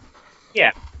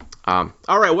 Yeah.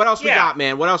 All right, what else we got,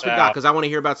 man? What else we got? Because I want to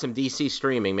hear about some DC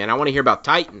streaming, man. I want to hear about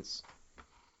Titans.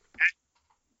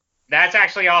 That's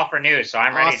actually all for news, so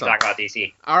I'm ready to talk about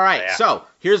DC. All right, so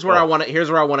here's where I want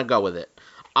to go with it.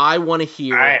 I want to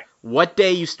hear what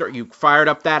day you fired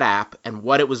up that app and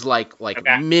what it was like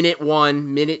minute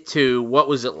 1, minute 2. What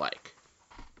was it like?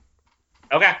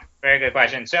 Okay, very good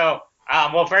question. So,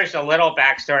 first a little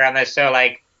backstory on this. So,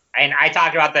 and I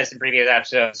talked about this in previous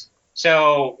episodes.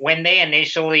 So when when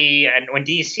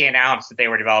DC announced that they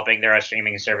were developing their own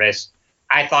streaming service,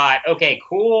 I thought, okay,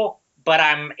 cool. But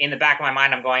I'm in the back of my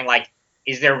mind, I'm going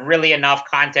is there really enough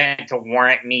content to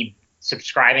warrant me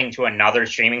subscribing to another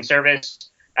streaming service?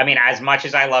 As much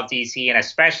as I love DC and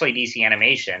especially DC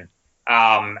animation,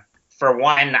 for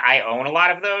one, I own a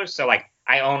lot of those. So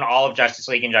I own all of Justice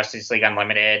League and Justice League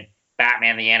Unlimited,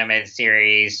 Batman the Animated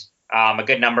Series, a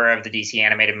good number of the DC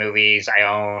animated movies. I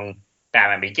own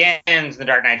Batman Begins, the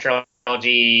Dark Knight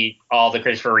trilogy, all the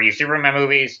Christopher Reeve Superman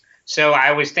movies. So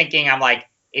I was thinking,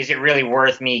 is it really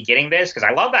worth me getting this? Because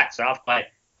I love that stuff, but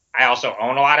I also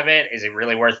own a lot of it. Is it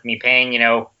really worth me paying,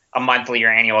 a monthly or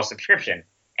annual subscription?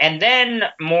 And then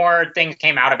more things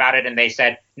came out about it, and they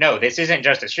said, no, this isn't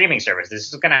just a streaming service.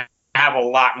 This is going to have a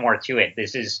lot more to it.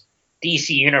 This is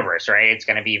DC Universe, right? It's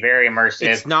going to be very immersive.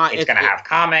 It's going to have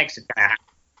comics. It's going to have...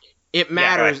 It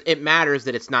matters. Yeah, it matters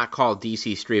that it's not called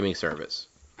DC streaming service.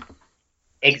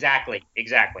 Exactly.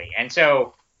 And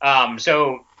so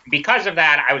because of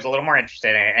that, I was a little more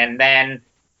interested in it. And then,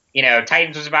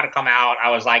 Titans was about to come out.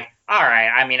 I was like, all right.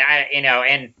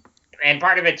 And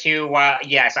part of it too.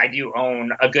 Yes, I do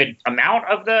own a good amount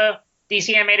of the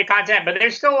DC animated content, but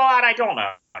there's still a lot I don't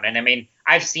own. And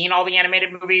I've seen all the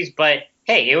animated movies, but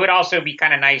hey, it would also be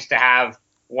kind of nice to have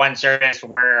one service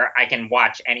where I can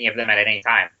watch any of them at any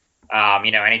time.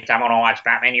 Anytime I want to watch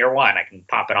Batman Year One, I can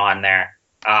pop it on there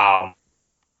on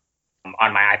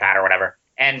my iPad or whatever.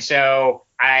 And so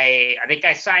I think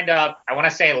I signed up, I want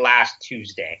to say last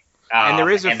Tuesday. And there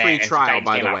is a free trial,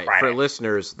 by the way, for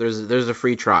listeners. There's a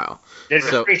free trial. There's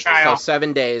a free trial. So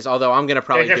 7 days, although I'm going to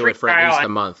probably do it for at least a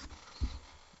month.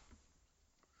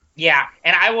 Yeah,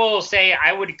 and I will say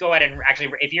I would go ahead and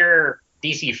actually, if you're a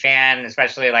DC fan,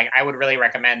 especially, I would really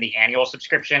recommend the annual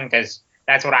subscription because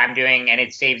that's what I'm doing, and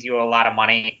it saves you a lot of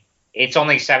money. It's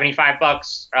only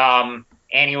 $75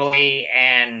 annually,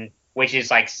 and which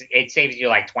is it saves you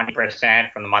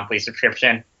 20% from the monthly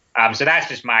subscription. So that's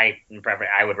just my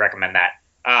preference. I would recommend that.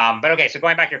 But okay, so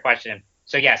going back to your question.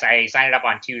 So yes, I signed it up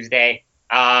on Tuesday.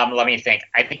 Let me think.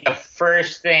 I think the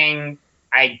first thing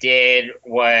I did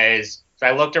was So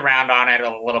I looked around on it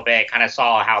a little bit, kind of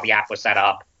saw how the app was set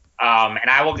up. And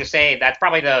I will just say that's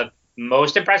probably the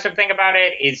most impressive thing about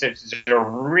it is it's a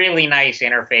really nice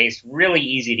interface, really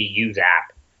easy to use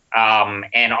app.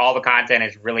 And all the content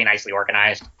is really nicely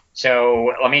organized.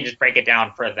 So let me just break it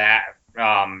down for that,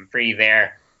 for you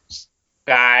there.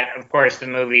 Got, of course, the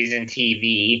movies and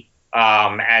TV,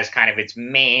 as kind of its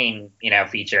main,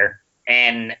 feature.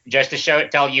 And just to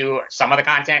tell you some of the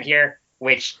content here,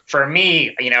 which for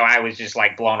me, I was just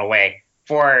like blown away.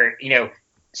 For,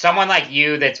 someone like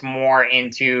you that's more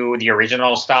into the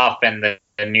original stuff and the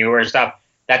newer stuff,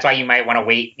 that's why you might want to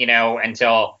wait,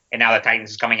 until, and now the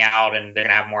Titans is coming out and they're going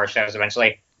to have more shows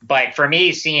eventually. But for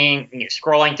me,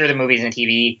 scrolling through the movies and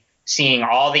TV, seeing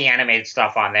all the animated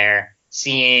stuff on there,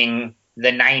 seeing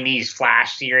the 90s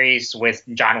Flash series with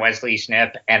John Wesley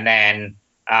Snip, and then,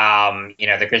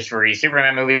 the Christopher Reeve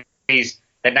Superman movies,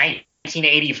 the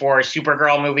 1984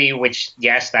 Supergirl movie, which,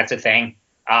 yes, that's a thing,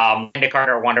 Linda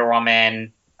Carter Wonder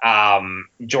Woman,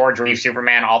 George Reeve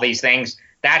Superman, all these things.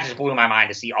 That just blew my mind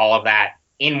to see all of that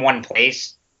in one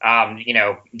place.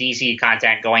 DC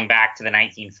content going back to the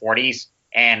 1940s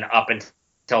and up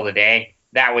until today.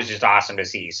 That was just awesome to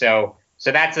see. So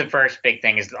that's the first big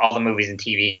thing is all the movies and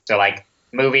TV. So like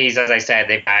movies, as I said,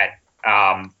 they've got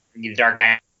the Dark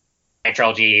Knight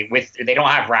trilogy they don't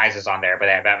have Rises on there, but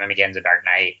they have Batman Begins and Dark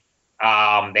Knight.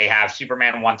 They have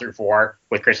Superman 1 through 4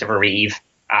 with Christopher Reeve.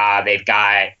 They've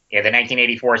got the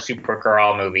 1984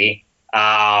 Supergirl movie,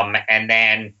 and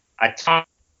then a ton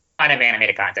of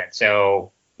animated content.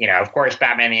 So, of course,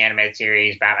 Batman the Animated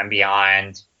Series, Batman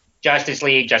Beyond, Justice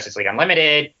League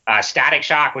Unlimited, Static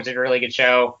Shock was a really good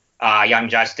show, Young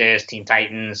Justice, Teen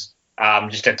Titans,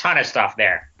 just a ton of stuff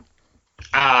there.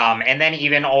 And then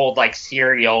even old like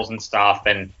serials and stuff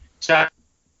and stuff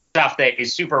that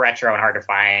is super retro and hard to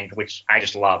find, which I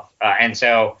just love. And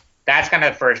so that's kind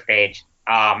of the first page.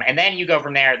 And then you go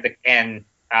from there.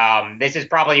 This is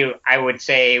probably, I would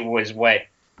say, was what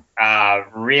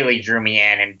really drew me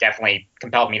in and definitely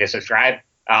compelled me to subscribe,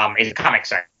 is the comic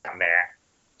section there.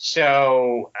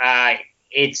 So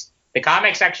the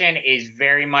comic section is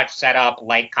very much set up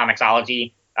like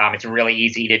Comixology. It's really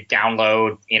easy to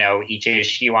download, each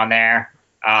issue on there.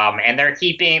 And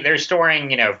they're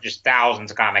storing, just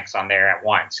thousands of comics on there at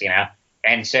once,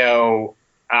 And so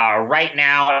right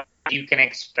now you can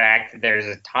expect there's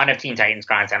a ton of Teen Titans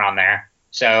content on there.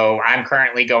 So I'm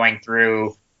currently going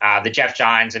through the Jeff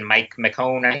Johns and Mike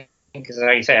McKone, I think is how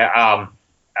you say it,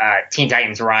 Teen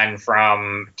Titans run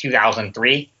from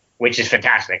 2003, which is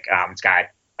fantastic. It's got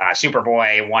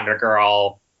Superboy, Wonder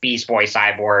Girl, Beast Boy,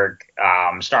 Cyborg,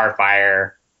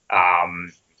 Starfire,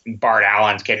 Bart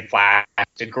Allen's Kid Flash.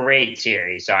 It's a great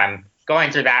series. So I'm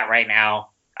going through that right now.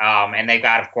 And they've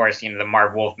got, of course, the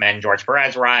Marv Wolfman, George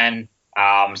Perez run,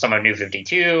 some of New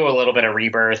 52, a little bit of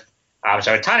Rebirth.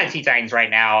 So a ton of Teen Titans right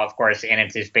now, of course, in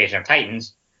anticipation of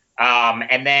Titans.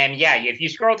 And then, if you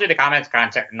scroll through the comments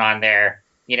content on there,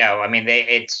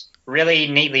 it's really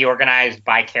neatly organized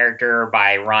by character,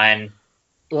 by run.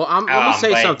 Well, let me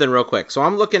say something real quick. So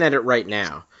I'm looking at it right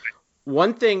now.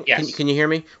 One thing, yes. Can you hear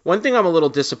me? One thing I'm a little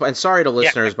disappointed. Sorry to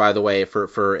listeners, by the way,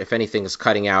 for if anything is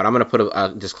cutting out. I'm going to put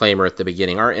a disclaimer at the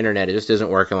beginning. Our internet just isn't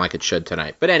working like it should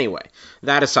tonight. But anyway,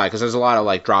 that aside, because there's a lot of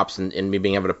like drops in me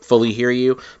being able to fully hear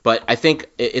you. But I think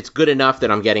it's good enough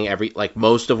that I'm getting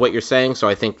most of what you're saying. So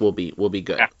I think we'll be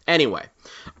good. Yeah. Anyway,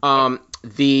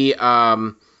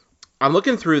 I'm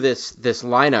looking through this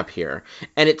lineup here,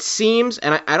 and it seems,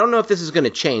 and I don't know if this is going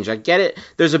to change. I get it.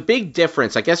 There's a big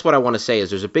difference. I guess what I want to say is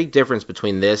there's a big difference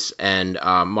between this and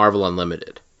Marvel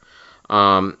Unlimited.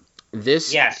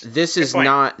 This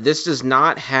does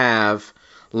not have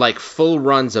like full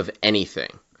runs of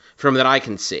anything from that I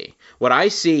can see. What I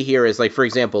see here is like, for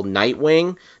example,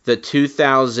 Nightwing, the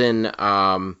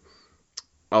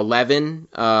 2011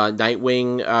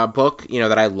 Nightwing book,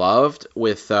 that I loved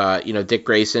with Dick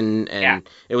Grayson, and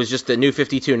it was just the New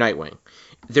 52 Nightwing.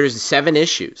 There's 7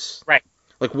 issues. Right.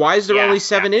 Like, why is there only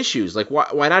 7 issues? Like,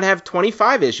 why not have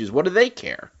 25 issues? What do they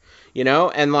care?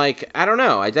 And like, I don't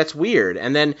know. That's weird.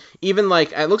 And then even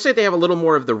like, it looks like they have a little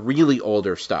more of the really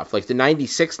older stuff, like the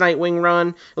 96 Nightwing run.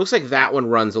 It looks like that one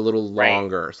runs a little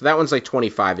longer. Right. So that one's like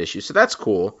 25 issues. So that's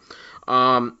cool.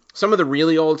 Some of the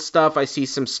really old stuff, I see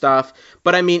some stuff,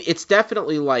 but I mean, it's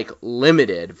definitely like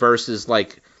limited versus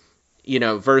like,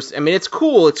 it's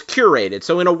cool, it's curated.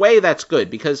 So in a way that's good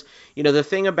because, the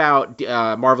thing about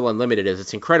Marvel Unlimited is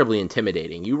it's incredibly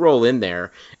intimidating. You roll in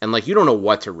there and like, you don't know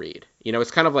what to read. You know,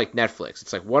 it's kind of like Netflix.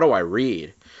 It's like, what do I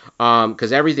read?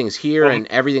 Because everything's here and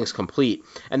everything's complete.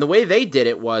 And the way they did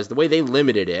it was, the way they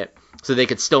limited it so they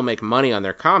could still make money on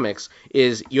their comics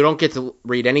is you don't get to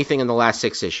read anything in the last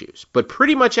 6 issues. But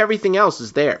pretty much everything else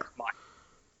is there.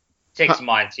 6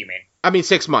 months, you mean? I mean,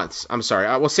 6 months. I'm sorry.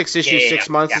 Well, 6 issues, 6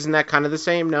 months. Isn't that kind of the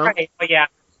same? No? Right. Well, yeah.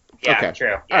 Yeah, okay.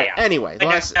 True. All right. Anyway.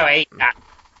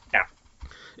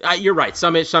 You're right.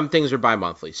 Some things are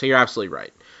bi-monthly, so you're absolutely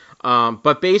right.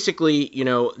 But basically, you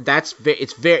know,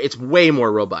 it's way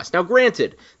more robust. Now,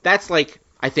 granted, that's like,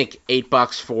 I think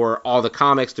 $8 for all the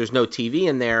comics. There's no TV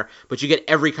in there, but you get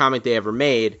every comic they ever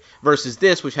made versus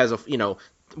this, which has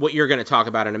what you're going to talk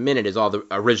about in a minute is all the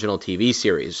original TV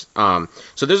series.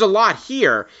 So there's a lot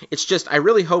here. It's just, I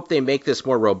really hope they make this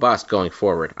more robust going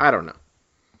forward. I don't know.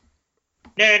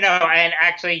 No. And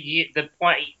actually,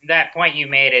 that point you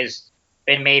made has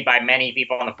been made by many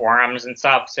people on the forums and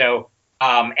stuff. So,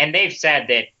 and they've said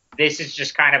that this is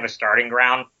just kind of a starting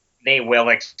ground. They will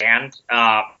expand,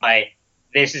 but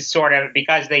this is sort of,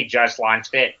 because they just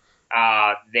launched it,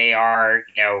 they are,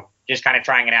 just kind of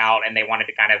trying it out, and they wanted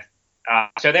to kind of,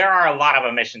 so there are a lot of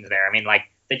omissions there. I mean, like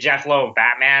the Jeff Loeb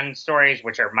Batman stories,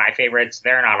 which are my favorites,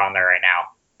 they're not on there right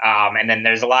now. And then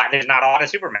there's not a lot of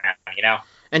Superman,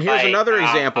 And here's another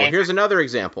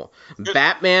example.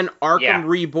 Batman Arkham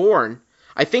Reborn.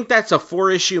 I think that's a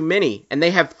 4-issue mini, and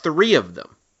they have 3 of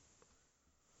them.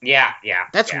 Yeah.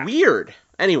 That's weird.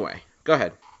 Anyway, go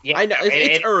ahead. Yeah, I know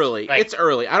it's early. It's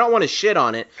early. I don't want to shit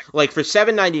on it. Like for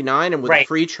 $7.99 and with a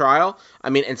free trial, I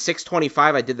mean, and $6.25.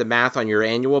 I did the math on your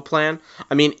annual plan.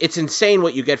 I mean, it's insane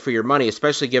what you get for your money,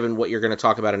 especially given what you're going to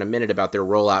talk about in a minute about their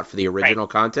rollout for the original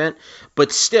content.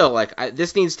 But still,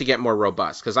 this needs to get more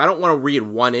robust because I don't want to read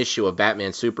 1 issue of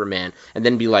Batman Superman and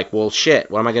then be like, well,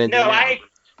 shit, what am I going to do now?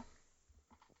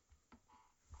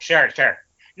 Sure.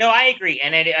 No, I agree,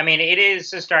 and it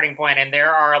is a starting point, and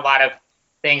there are a lot of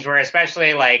things where,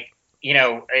 especially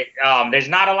there's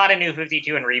not a lot of New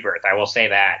 52 and Rebirth. I will say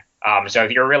that. So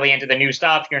if you're really into the new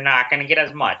stuff, you're not going to get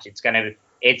as much. It's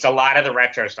a lot of the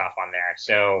retro stuff on there.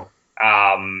 So,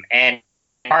 and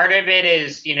part of it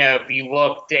is, if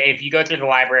you go through the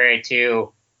library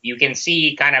too, you can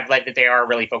see kind of like that they are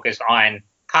really focused on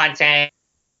content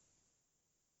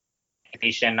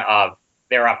of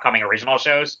their upcoming original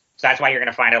shows. So that's why you're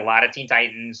going to find a lot of Teen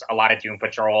Titans, a lot of Doom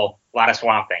Patrol, a lot of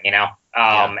Swamp Thing,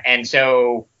 And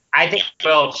so I think it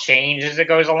will change as it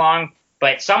goes along.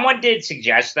 But someone did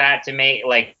suggest that to make,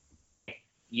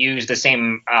 use the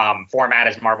same format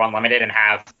as Marvel Unlimited and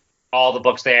have all the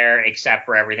books there except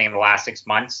for everything in the last 6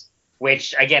 months.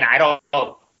 Which, again, I don't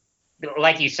know.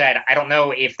 Like you said, I don't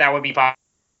know if that would be possible.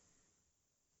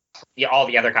 All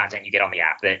the other content you get on the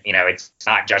app, that, it's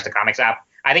not just a comics app.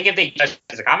 I think if they just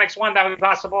as a comics one, that would be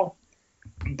possible.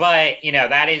 But,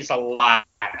 that is a lot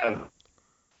of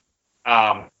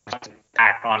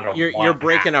back on. You're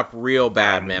breaking up real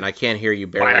bad, man. I can't hear you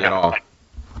barely at all.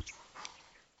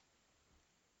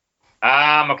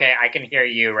 Okay, I can hear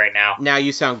you right now. Now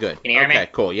you sound good. Can you hear me? Okay,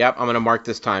 cool. Yep, I'm gonna mark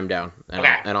this time down,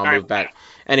 and I'll move back.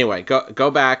 Anyway,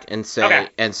 go back and say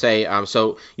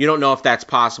so you don't know if that's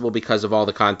possible because of all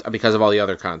the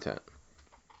other content.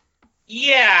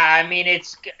 Yeah, I mean,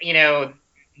 it's,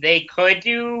 they could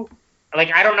do,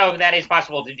 I don't know if that is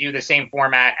possible to do the same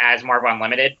format as Marvel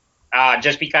Unlimited,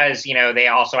 just because, they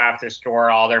also have to store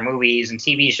all their movies and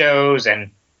TV shows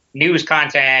and news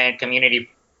content, community.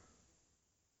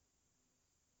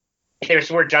 If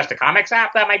this were just a comics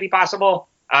app, that might be possible.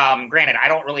 Granted, I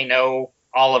don't really know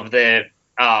all of the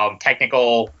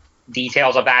technical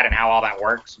details of that and how all that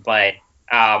works, but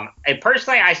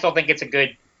personally, I still think it's a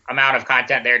good amount of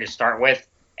content there to start with,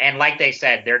 and like they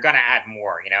said, they're going to add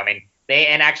more.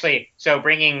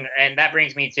 That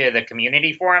brings me to the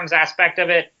community forums aspect of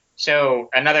it. So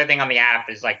another thing on the app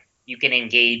is you can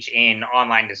engage in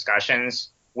online discussions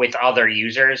with other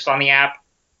users on the app,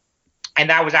 and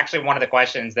that was actually one of the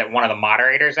questions that one of the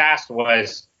moderators asked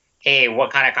was, hey,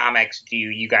 what kind of comics do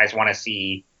you guys want to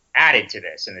see added to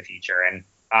this in the future? And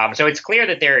so it's clear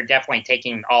that they're definitely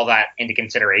taking all that into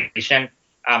consideration.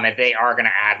 That they are going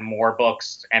to add more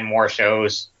books and more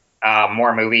shows,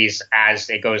 more movies as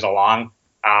it goes along.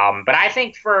 But I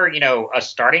think for, a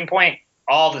starting point,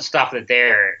 all the stuff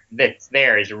that's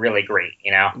there is really great,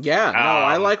 Yeah, no,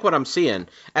 I like what I'm seeing.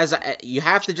 You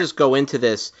have to just go into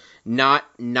this not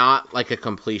like a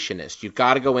completionist. You've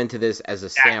got to go into this as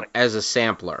a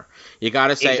sampler. You got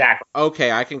to say,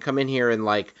 okay, I can come in here and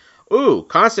ooh,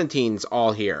 Constantine's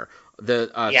all here.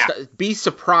 Be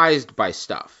surprised by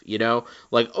stuff, here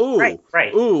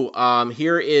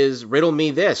is Riddle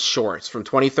Me This shorts from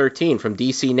 2013 from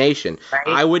DC Nation.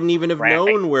 I wouldn't even have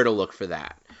known where to look for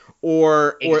that.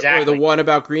 or Exactly. the one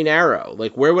about Green Arrow.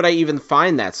 Like, where would I even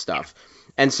find that stuff?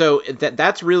 And so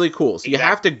that's really cool. So you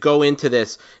have to go into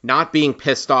this not being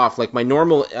pissed off. Like, my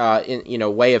normal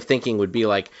way of thinking would be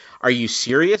like, are you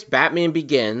serious? Batman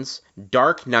Begins,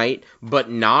 Dark Knight,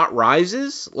 but not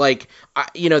Rises? Like,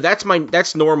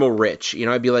 that's normal Rich.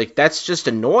 I'd be like, that's just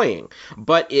annoying.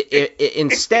 But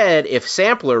instead, if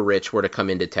Sampler Rich were to come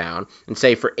into town and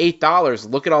say, for $8,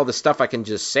 look at all the stuff I can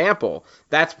just sample,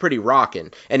 that's pretty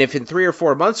rocking. And if in 3 or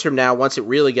 4 months from now, once it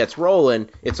really gets rolling,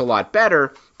 it's a lot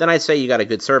better, then I'd say you got a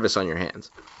good service on your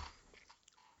hands.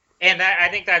 And I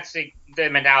think that's the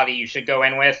mentality you should go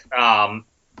in with,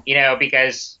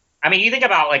 because, I mean, you think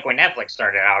about, like, when Netflix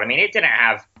started out, I mean, it didn't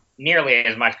have nearly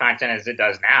as much content as it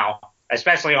does now,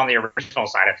 especially on the original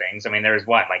side of things. I mean, there's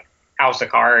like House of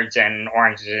Cards and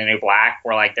Orange is the New Black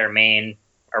were, like, their main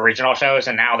original shows,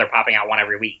 and now they're popping out one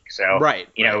every week. So, right.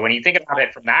 When you think about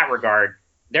it from that regard,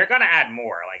 they're going to add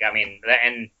more. Like, I mean,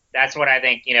 and that's what I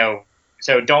think,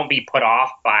 so don't be put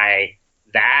off by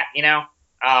that,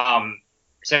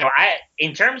 So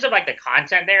in terms of, like, the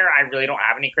content there, I really don't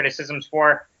have any criticisms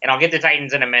for, and I'll get to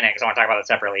Titans in a minute because I want to talk about that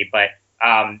separately. But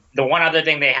the one other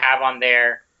thing they have on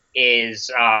there is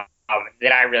that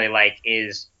I really like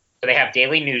is, so they have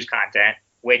daily news content,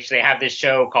 which they have this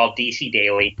show called DC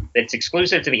Daily that's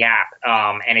exclusive to the app,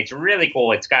 and it's really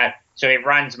cool. So it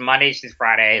runs Mondays through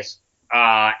Fridays,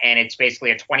 and it's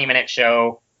basically a 20-minute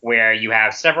show where you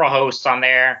have several hosts on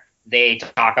there. They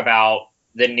talk about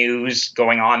the news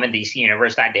going on in the DC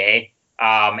universe that day.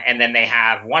 And then they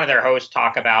have one of their hosts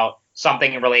talk about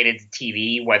something related to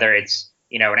TV, whether it's,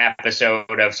 an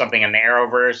episode of something in the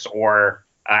Arrowverse or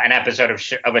an episode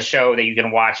of a show that you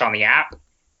can watch on the app.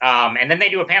 And then they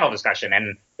do a panel discussion,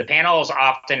 and the panels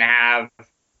often have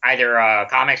either a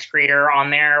comics creator on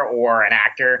there or an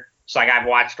actor. So, like, I've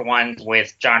watched one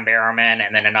with John Barrowman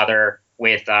and then another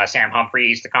with Sam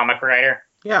Humphries, the comic writer.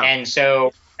 Yeah. And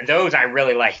so those I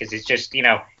really like because it's just,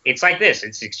 it's like this.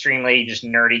 It's extremely just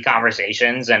nerdy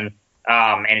conversations, and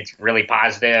it's really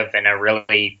positive and a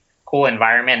really cool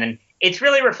environment. And it's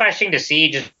really refreshing to see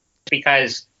just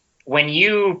because when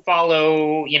you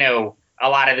follow, a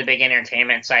lot of the big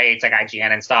entertainment sites like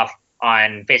IGN and stuff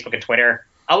on Facebook and Twitter,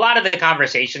 a lot of the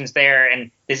conversations there, and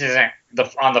this isn't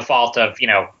on the fault of,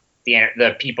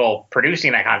 the people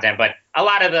producing that content, but a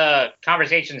lot of the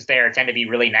conversations there tend to be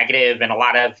really negative and a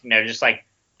lot of, just like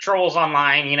trolls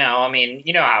online, I mean,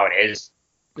 you know how it is.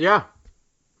 Yeah,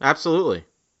 absolutely.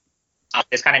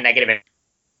 This kind of negative.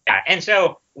 Yeah. And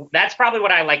so that's probably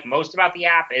what I like most about the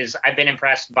app is I've been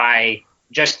impressed by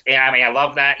I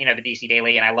love that, the DC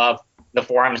Daily, and I love the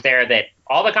forums there that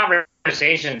all the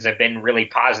conversations have been really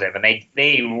positive, and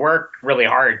they work really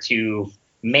hard to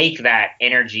make that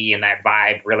energy and that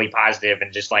vibe really positive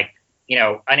and just like,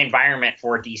 an environment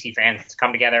for DC fans to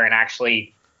come together and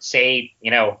actually say,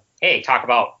 hey, talk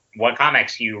about what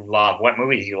comics you love, what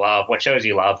movies you love, what shows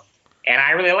you love. And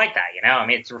I really like that, I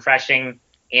mean, it's refreshing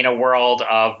in a world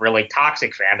of really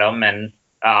toxic fandom and,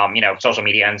 social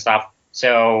media and stuff.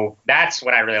 So that's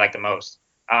what I really like the most.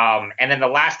 And then the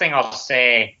last thing I'll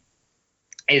say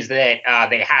is that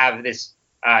they have this,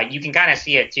 you can kind of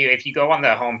see it too. If you go on the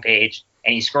homepage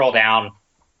and you scroll down,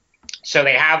 so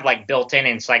they have like built-in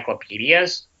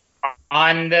encyclopedias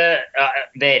on the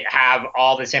that have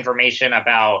all this information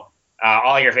about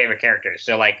all your favorite characters.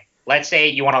 So like, let's say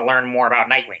you want to learn more about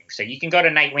Nightwing. So you can go to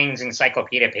Nightwing's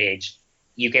encyclopedia page.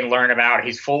 You can learn about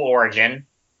his full origin.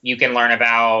 You can learn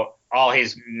about all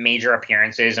his major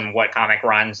appearances and what comic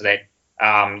runs that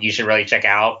you should really check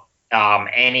out.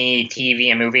 Any TV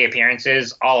and movie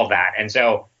appearances, all of that. And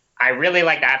so I really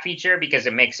like that feature because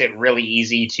it makes it really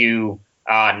easy to,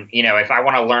 if I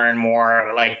want to learn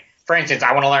more, like, for instance,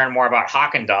 I want to learn more about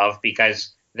Hawk and Dove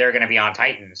because they're going to be on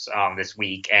Titans this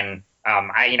week. And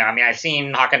I've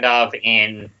seen Hawk and Dove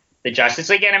in the Justice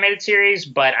League animated series,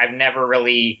 but I've never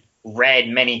really read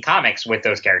many comics with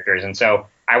those characters. And so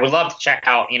I would love to check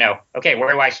out, okay,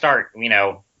 where do I start,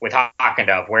 with Hawk and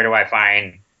Dove? Where do I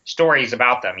find stories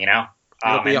about them,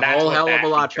 It'll be a whole hell of a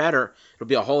lot better. It'll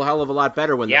be a whole hell of a lot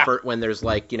better when when there's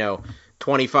like,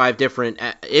 25 different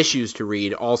issues to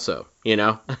read also,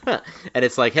 and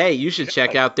it's like, hey, you should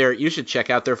check out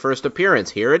their first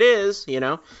appearance. Here it is,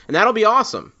 and that'll be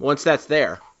awesome once that's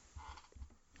there.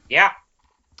 Yeah.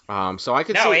 So I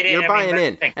can see you're buying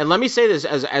in. And let me say this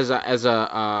as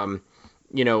a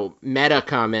meta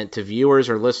comment to viewers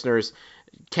or listeners.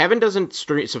 Kevin doesn't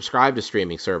subscribe to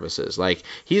streaming services. Like,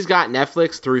 he's got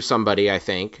Netflix through somebody, I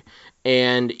think.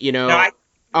 And,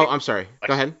 I'm sorry.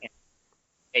 Go ahead.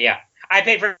 Yeah. I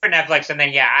paid for Netflix, and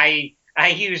then, I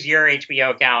use your HBO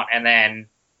account, and then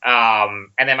And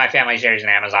then my family shares an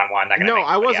Amazon one. That kind of No, thing.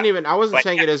 I But wasn't yeah. even. I wasn't But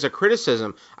saying yeah, it as a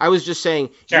criticism. I was just saying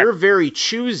sure. you're very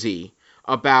choosy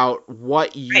about what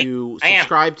Right. you I am.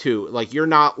 subscribe to. Like you're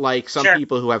not like some Sure.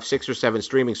 people who have 6 or 7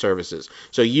 streaming services.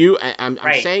 So I'm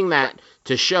Right. saying that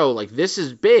to show like this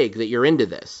is big that you're into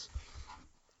this.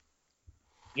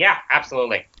 Yeah,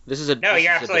 absolutely. This is a No, this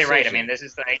you're is a absolutely right. I decision. mean, this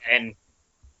is and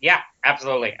yeah,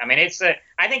 absolutely. I mean,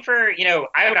 I think for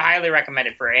I would highly recommend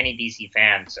it for any DC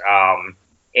fans.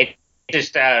 It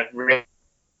just really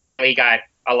got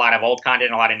a lot of old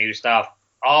content, a lot of new stuff.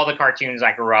 All the cartoons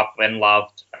I grew up with and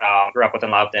loved,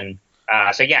 and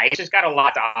so yeah, it's just got a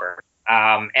lot to offer.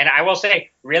 And I will say,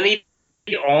 really,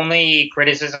 the only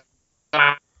criticism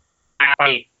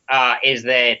is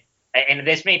that, and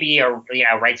this may be a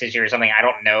rights issue or something, I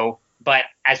don't know. But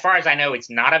as far as I know, it's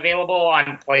not available on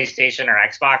PlayStation or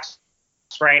Xbox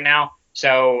right now.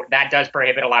 So that does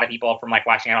prohibit a lot of people from like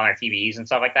watching it on their TVs and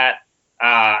stuff like that.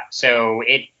 So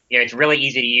it's really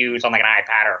easy to use on like an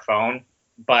iPad or a phone.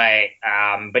 But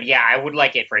yeah, I would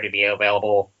like it for it to be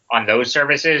available on those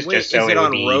services. Wait, just so is it it would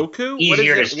on be Roku?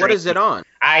 easier to stream. What is it on?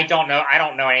 I don't know. I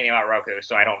don't know anything about Roku,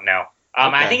 so I don't know. I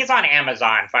Okay. think it's on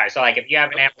Amazon Fire. So like if you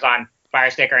have an Amazon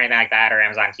Fire Stick or anything like that, or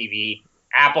Amazon TV,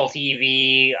 Apple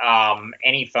TV,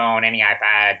 any phone, any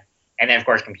iPad, and then of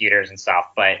course computers and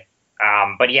stuff. But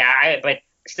yeah, but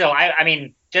still, I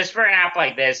mean, just for an app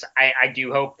like this, I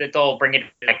do hope that they'll bring it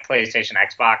to like PlayStation,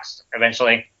 Xbox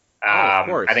eventually. Of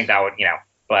course. I think that would,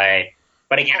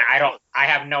 but again, I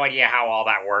have no idea how all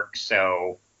that works.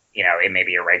 So, it may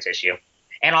be a rights issue.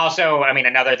 And also, I mean,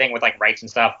 another thing with like rights and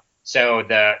stuff. So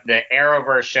the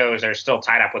Arrowverse shows are still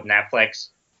tied up with Netflix.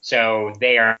 So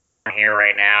they are here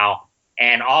right now.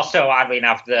 And also, oddly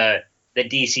enough, the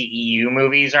DCEU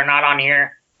movies are not on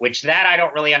here, which that I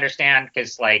don't really understand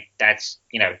because like that's,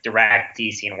 direct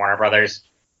DC and Warner Brothers.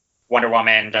 Wonder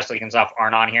Woman, Justice League and stuff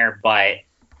aren't on here, but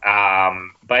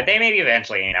they maybe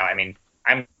eventually, I mean,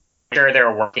 I'm sure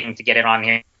they're working to get it on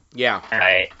here. Yeah.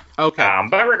 Right. Okay.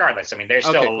 But regardless, I mean, there's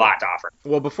still a lot to offer.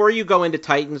 Well, before you go into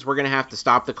Titans, we're going to have to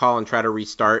stop the call and try to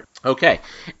restart. Okay.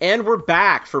 And we're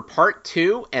back for part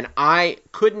 2, and I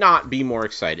could not be more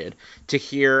excited to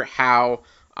hear how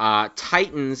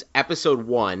Titans Episode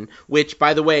 1, which,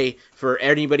 by the way, for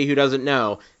anybody who doesn't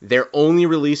know, they're only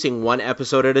releasing one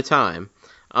episode at a time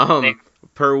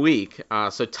per week.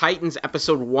 So Titans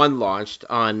Episode 1 launched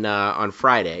on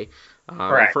Friday.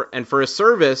 Correct. And for a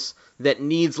service that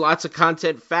needs lots of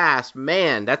content fast,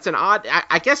 man, that's an odd.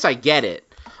 I guess I get it,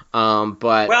 but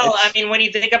I mean, when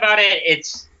you think about it,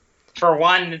 it's for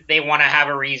one, they want to have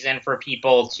a reason for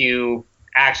people to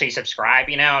actually subscribe,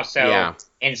 So yeah.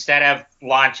 Instead of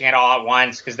launching it all at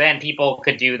once, because then people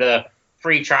could do the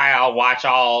free trial, watch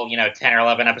all 10 or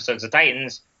 11 episodes of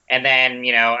Titans, and then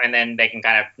and then they can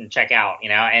kind of check out,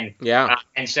 and yeah,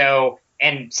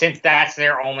 and since that's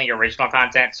their only original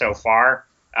content so far.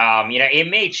 It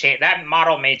may change. That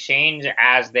model may change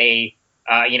as they,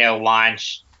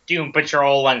 launch Doom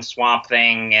Patrol and Swamp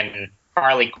Thing and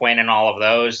Harley Quinn and all of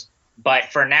those. But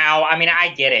for now, I mean, I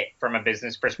get it from a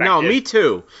business perspective. No, me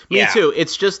too. Yeah. Too.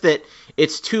 It's just that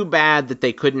it's too bad that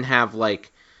they couldn't have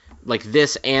like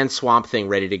this and Swamp Thing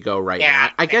ready to go right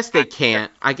now. I guess they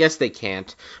can't.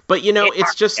 But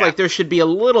it's just like there should be a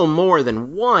little more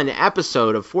than one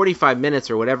episode of 45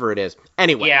 minutes or whatever it is.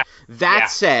 Anyway, that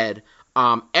said.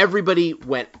 Everybody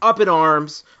went up in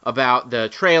arms about the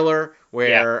trailer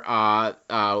where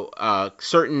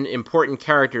certain important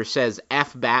character says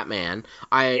F Batman.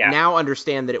 I now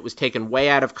understand that it was taken way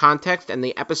out of context and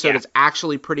the episode is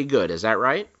actually pretty good. Is that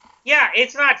right? Yeah,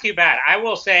 it's not too bad. I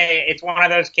will say it's one of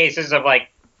those cases of like,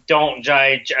 don't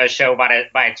judge a show by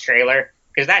its trailer,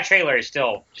 because that trailer is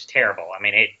still just terrible. I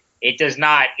mean, it does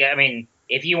not. I mean,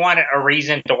 if you want a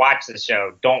reason to watch the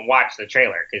show, don't watch the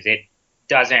trailer because it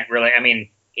doesn't really. I mean,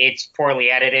 it's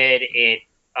poorly edited. It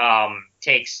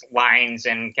takes lines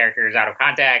and characters out of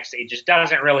context. It just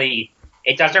doesn't really.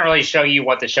 It doesn't really show you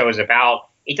what the show is about.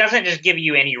 It doesn't just give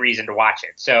you any reason to watch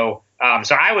it. So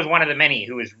I was one of the many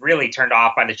who was really turned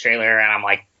off by the trailer, and I'm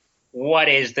like, what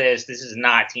is this? This is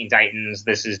not Teen Titans.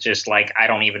 This is just like, I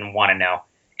don't even want to know.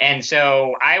 And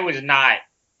so I was not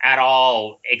at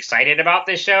all excited about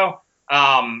this show.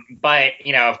 But,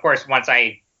 of course, once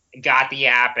I got the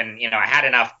app and, I had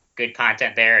enough good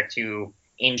content there to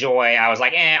enjoy, I was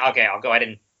like, okay, I'll go ahead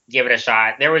and give it a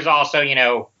shot. There was also,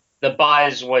 the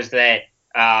buzz was that,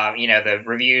 the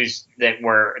reviews that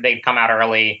they'd come out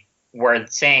early were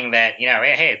saying that,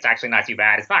 hey, it's actually not too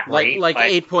bad. It's not great. Like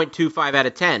 8.25 out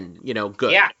of 10,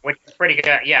 good. Yeah, which is pretty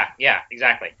good. Yeah,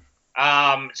 exactly.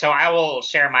 So I will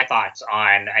share my thoughts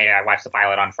on, I watched the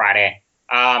pilot on Friday.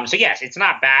 So yes, it's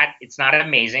not bad. It's not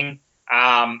amazing.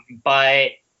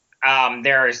 But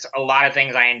there's a lot of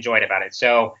things I enjoyed about it.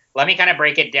 So let me kind of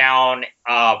break it down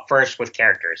first with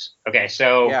characters. Okay,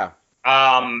 so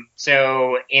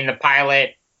so in the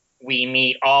pilot, we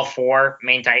meet all four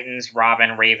main Titans: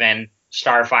 Robin, Raven,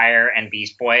 Starfire, and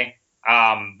Beast Boy.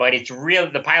 But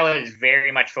the pilot is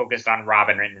very much focused on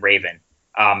Robin and Raven,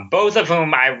 both of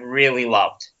whom I really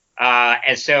loved.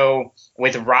 And so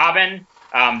with Robin,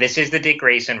 this is the Dick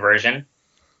Grayson version.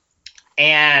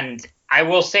 And I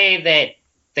will say that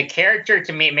the character,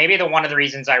 to me, maybe one of the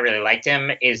reasons I really liked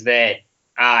him is that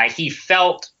he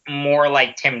felt more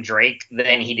like Tim Drake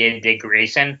than he did Dick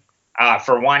Grayson.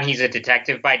 For one, he's a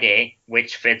detective by day,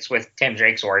 which fits with Tim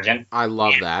Drake's origin. I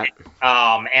love that.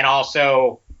 And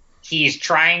also, he's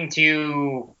trying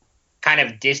to kind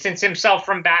of distance himself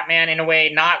from Batman in a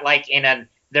way, not like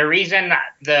the reason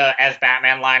the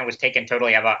Batman line was taken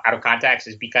totally out of context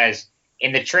is because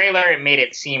in the trailer, it made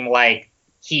it seem like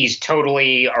he's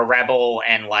totally a rebel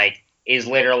and like is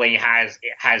literally has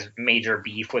major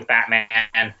beef with Batman.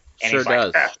 And sure he's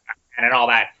does. like, and all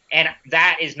that. And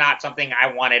that is not something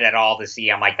I wanted at all to see.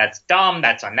 I'm like, that's dumb.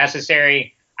 That's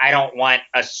unnecessary. I don't want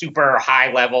a super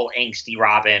high level angsty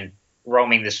Robin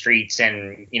roaming the streets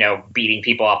and, beating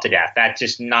people up to death. That's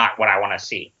just not what I want to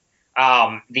see.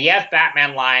 The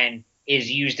Batman line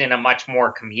is used in a much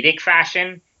more comedic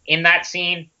fashion in that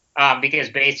scene. Because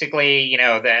basically,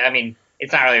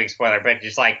 it's not really a spoiler, but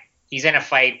just like he's in a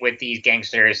fight with these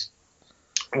gangsters.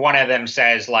 One of them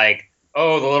says like,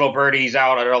 "Oh, the little birdie's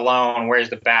out alone. Where's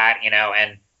the bat?"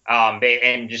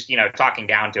 And just talking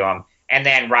down to him. And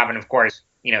then Robin, of course,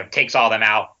 takes all them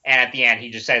out. And at the end,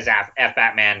 he just says F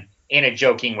Batman in a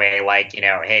joking way, like,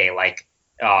 hey, like,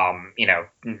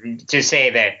 to say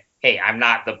that, hey, I'm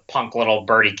not the punk little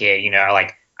birdie kid,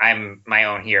 like I'm my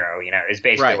own hero, is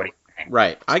basically what he's saying.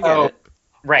 Right. I get it.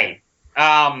 Right.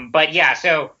 But yeah,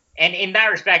 so, and in that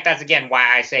respect, that's again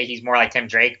why I say he's more like Tim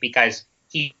Drake, because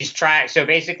he's trying. So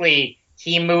basically,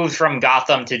 he moved from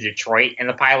Gotham to Detroit in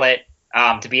the pilot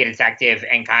to be a detective,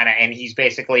 and he's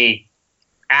basically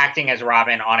acting as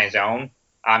Robin on his own.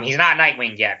 He's not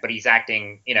Nightwing yet, but he's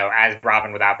acting, as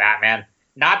Robin without Batman.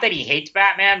 Not that he hates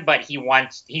Batman, but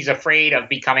he's afraid of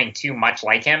becoming too much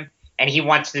like him, and he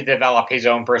wants to develop his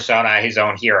own persona, his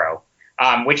own hero,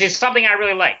 which is something I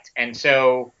really liked. And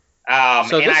so,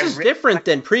 this is different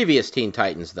than previous Teen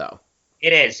Titans, though.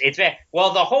 It is. The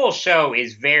whole show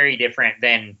is very different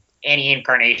than any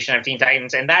incarnation of Teen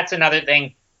Titans, and that's another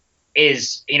thing.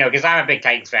 Is because I'm a big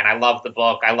Titans fan. I love the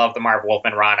book. I love the Marv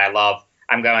Wolfman run.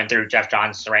 I'm going through Jeff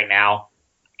Johns right now,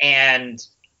 and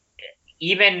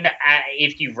even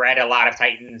if you've read a lot of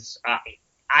Titans,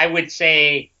 I would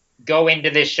say go into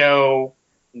this show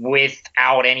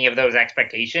without any of those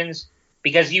expectations,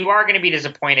 because you are going to be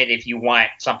disappointed if you want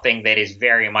something that is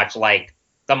very much like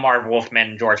the Marv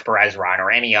Wolfman, George Perez run, or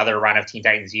any other run of Teen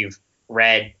Titans you've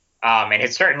read. And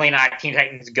it's certainly not Teen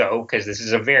Titans Go, because this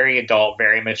is a very adult,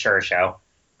 very mature show.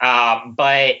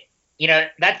 But,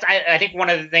 that's I think one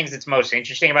of the things that's most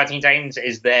interesting about Teen Titans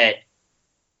is that,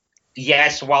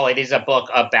 yes, while it is a book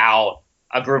about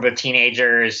a group of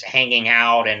teenagers hanging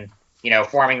out and,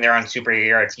 forming their own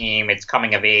superhero team, it's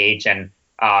coming of age, and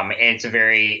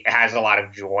it has a lot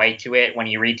of joy to it when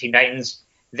you read Teen Titans.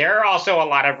 There are also a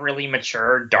lot of really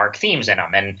mature, dark themes in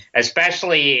them, and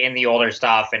especially in the older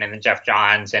stuff and in the Jeff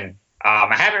Johns. And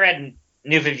I haven't read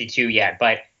New 52 yet,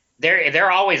 but they're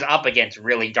always up against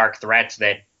really dark threats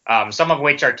that some of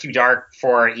which are too dark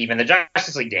for even the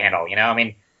Justice League to handle.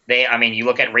 You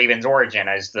look at Raven's origin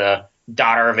as the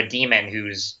daughter of a demon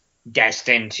who's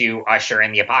destined to usher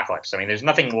in the apocalypse. There's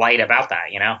nothing light about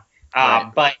that,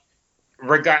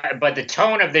 Right. But the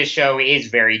tone of this show is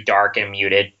very dark and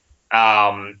muted.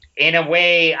 In a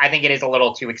way, I think it is a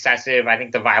little too excessive. I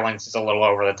think the violence is a little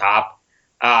over the top.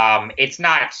 It's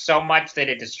not so much that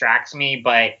it distracts me,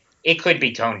 but it could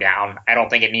be toned down. I don't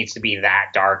think it needs to be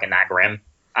that dark and that grim.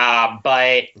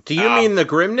 But do you mean the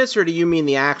grimness, or do you mean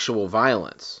the actual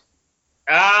violence?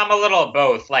 A little of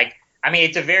both.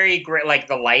 It's a very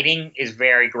the lighting is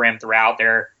very grim throughout.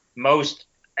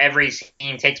 Every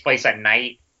scene takes place at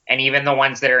night, and even the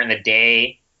ones that are in the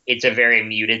day, it's a very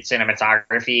muted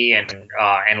cinematography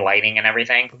and lighting and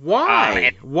everything.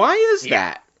 Why? Why is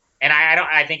that? And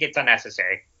I think it's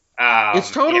unnecessary.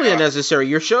 It's totally unnecessary.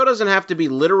 Your show doesn't have to be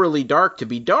literally dark to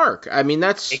be dark.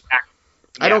 That's exactly.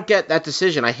 I don't get that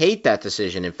decision. I hate that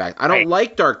decision. In fact, I don't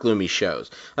like dark, gloomy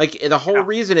shows. The whole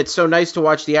reason it's so nice to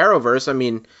watch the Arrowverse.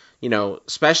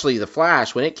 Especially the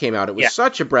Flash, when it came out, it was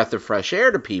such a breath of fresh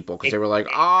air to people, because they were like,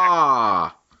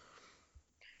 ah.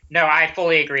 No, I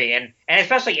fully agree. And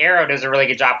especially Arrow does a really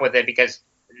good job with it, because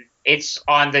it's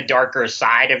on the darker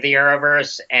side of the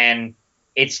Arrowverse, and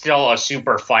it's still a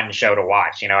super fun show to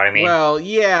watch. You know what I mean? Well,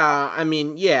 yeah. I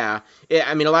mean, yeah.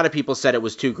 I mean, a lot of people said it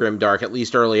was too grimdark, at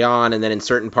least early on, and then in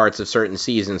certain parts of certain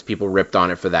seasons, people ripped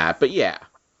on it for that. But yeah.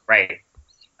 Right.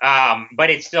 But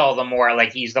it's still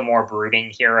he's the more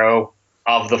brooding hero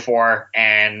of the four,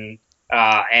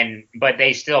 but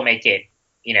they still make it,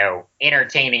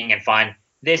 entertaining and fun.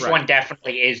 This one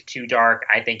definitely is too dark.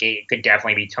 I think it could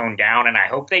definitely be toned down, and I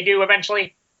hope they do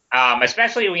eventually.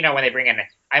 Especially, when they bring in.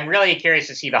 I'm really curious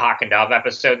to see the Hawk and Dove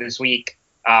episode this week.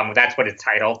 That's what it's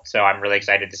titled, so I'm really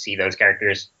excited to see those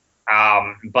characters.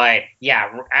 But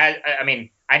yeah, I mean,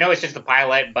 I know it's just the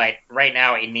pilot, but right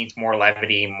now it needs more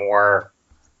levity, more,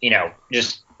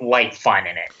 just light fun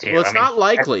in it too. Well, it's not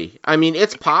likely. I mean,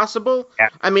 it's possible. Yeah,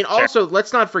 I mean, also,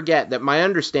 let's not forget that my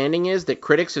understanding is that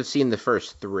critics have seen the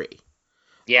first 3.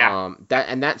 Yeah.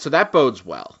 So that bodes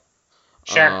well.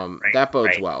 Sure. That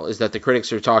bodes well, is that the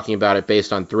critics are talking about it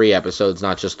based on 3 episodes,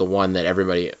 not just the one that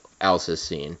everybody else has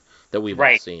seen, that we've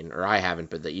all seen, or I haven't,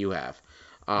 but that you have.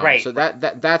 So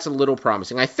that's a little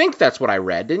promising. I think that's what I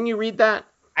read. Didn't you read that?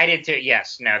 I did too.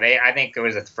 Yes. No. I think it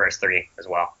was the first 3 as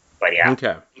well. But yeah.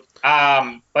 Okay.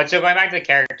 But so going back to the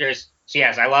characters, so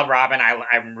yes, I love Robin.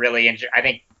 I'm really I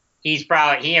think he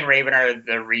and Raven are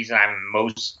the reason I'm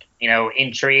most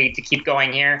intrigued to keep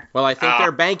going here. Well, I think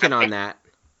they're banking on that.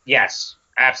 Yes,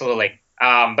 absolutely.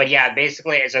 But yeah,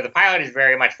 basically, so the pilot is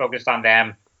very much focused on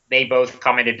them. They both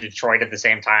come into Detroit at the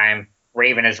same time.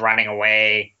 Raven is running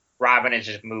away. Robin has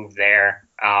just moved there.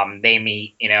 They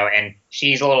meet, and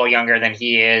she's a little younger than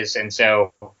he is, and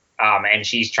so, and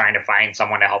she's trying to find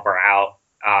someone to help her out.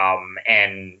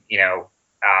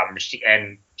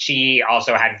 She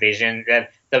also had vision. The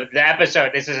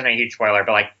episode. This isn't a huge spoiler,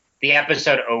 but the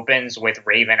episode opens with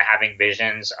Raven having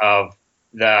visions of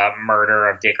the murder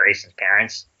of Dick Grayson's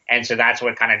parents, and so that's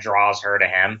what kind of draws her to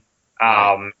him.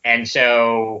 I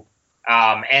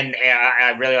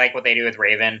really like what they do with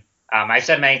Raven. I've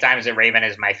said many times that Raven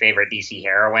is my favorite DC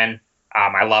heroine.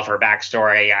 I love her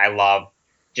backstory. I love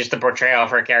just the portrayal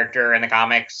of her character in the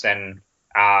comics, and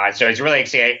so it's really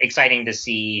exciting to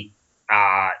see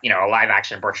a live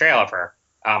action portrayal of her.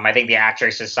 I think the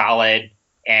actress is solid,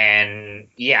 and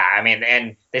yeah, I mean,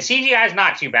 and the CGI is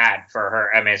not too bad for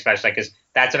her. I mean, especially because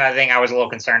that's another thing I was a little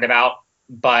concerned about,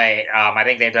 but I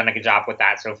think they've done a good job with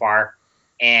that so far.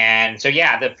 And so,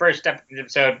 yeah, the first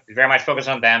episode is very much focused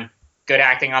on them. Good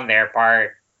acting on their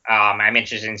part. I'm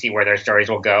interested in see where their stories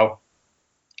will go.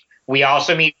 We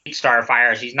also meet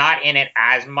Starfire. She's not in it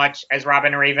as much as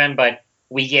Robin and Raven, but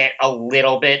we get a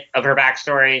little bit of her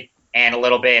backstory and a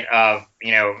little bit of,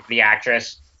 the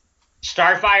actress.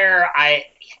 Starfire,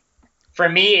 for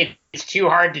me, it's too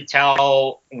hard to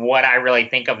tell what I really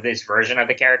think of this version of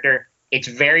the character. It's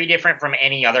very different from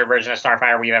any other version of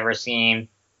Starfire we've ever seen.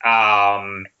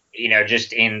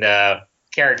 Just in the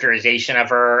characterization of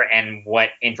her and what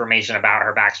information about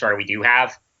her backstory we do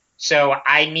have. So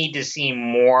I need to see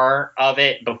more of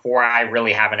it before I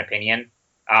really have an opinion.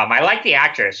 I like the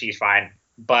actress; she's fine,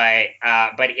 but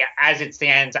as it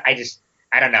stands,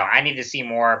 I don't know. I need to see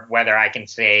more whether I can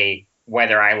say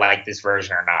whether I like this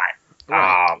version or not.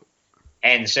 Right.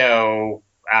 And so,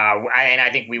 I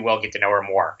think we will get to know her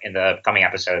more in the coming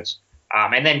episodes.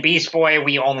 And then Beast Boy,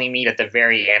 we only meet at the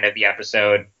very end of the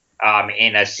episode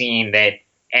in a scene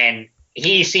and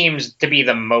he seems to be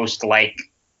the most like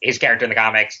his character in the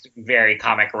comics, very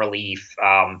comic relief.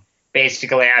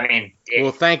 Basically, I mean...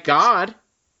 Well, thank God.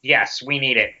 Yes, we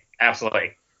need it.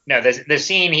 Absolutely. No, the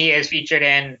scene he is featured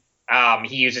in,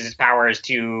 he uses his powers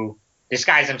to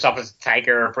disguise himself as a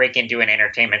tiger, break into an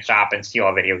entertainment shop, and steal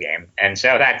a video game. And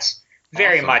so that's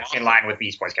very much in line with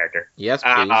Beast Boy's character. Yes,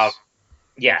 please.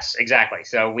 Yes, exactly.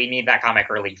 So we need that comic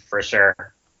relief for sure.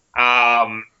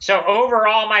 So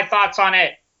overall, my thoughts on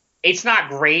it, it's not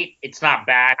great. It's not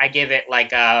bad. I give it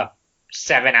like a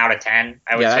 7 out of 10,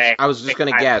 I would say. I was just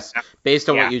going to guess. Based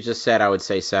on what you just said, I would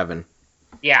say 7.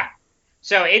 Yeah.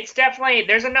 So it's definitely,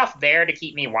 there's enough there to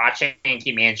keep me watching and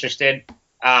keep me interested.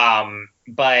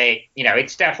 But,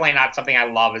 it's definitely not something I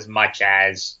love as much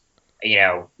as,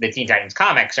 the Teen Titans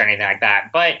comics or anything like that.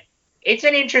 But it's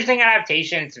an interesting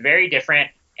adaptation. It's very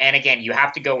different. And again, you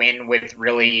have to go in with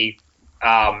really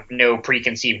no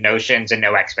preconceived notions and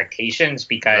no expectations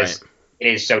because it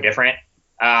is so different.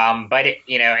 But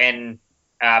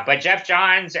Jeff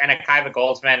Johns and Akiva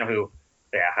Goldsman,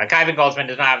 Akiva Goldsman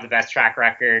does not have the best track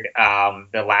record.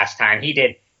 The last time he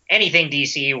did anything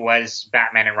DC was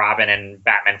Batman and Robin and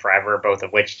Batman Forever, both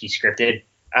of which he scripted.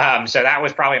 So that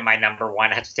was probably my number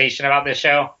one hesitation about this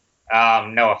show.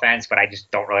 No offense, but I just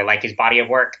don't really like his body of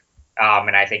work.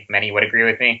 And I think many would agree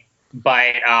with me.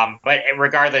 But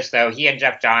regardless, though, he and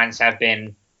Jeff Johns have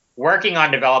been working on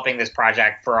developing this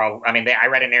project I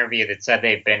read an interview that said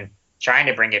they've been trying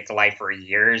to bring it to life for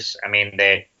years. I mean,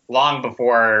 they long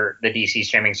before the DC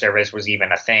streaming service was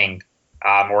even a thing,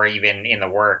 or even in the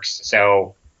works.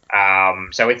 So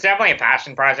it's definitely a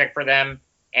passion project for them.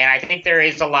 And I think there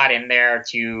is a lot in there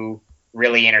to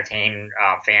really entertain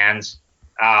fans.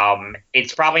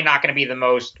 It's probably not going to be the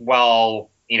most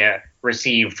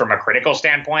received from a critical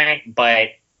standpoint, but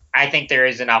I think there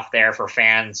is enough there for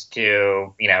fans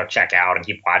to, check out and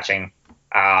keep watching.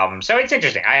 So it's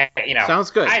interesting. Sounds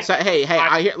good.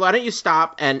 Why don't you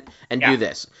stop and do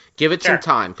this? Give it some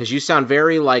time, because you sound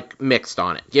very mixed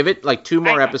on it. Give it 2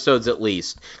 more episodes at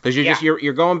least, because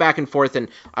you're going back and forth, and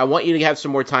I want you to have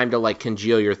some more time to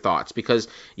congeal your thoughts, because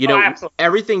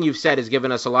everything you've said has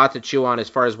given us a lot to chew on as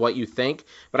far as what you think.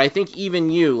 But I think even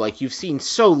you've seen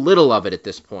so little of it at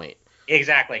this point.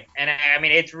 Exactly, and I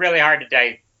mean it's really hard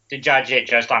to judge it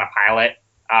just on a pilot.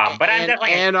 But I'm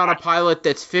definitely on a pilot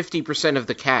that's 50% of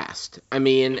the cast. I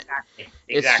mean, exactly.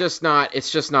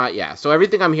 It's just not. Yeah. So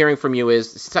everything I'm hearing from you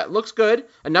is it looks good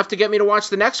enough to get me to watch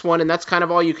the next one, and that's kind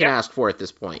of all you can ask for at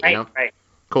this point. Right.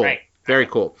 Cool. Right. Very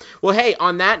cool. Well, hey,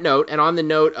 on that note, and on the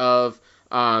note of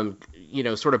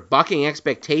sort of bucking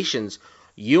expectations,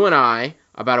 you and I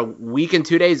about a week and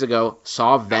 2 days ago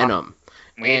saw Venom.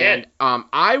 We did.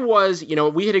 I was,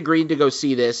 we had agreed to go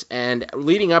see this, and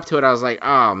leading up to it, I was like,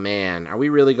 oh, man, are we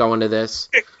really going to this?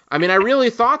 I mean, I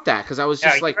really thought that, because I was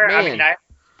just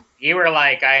you were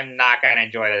like, I'm not going to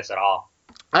enjoy this at all.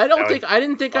 I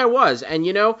didn't think I was. And,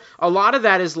 a lot of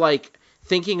that is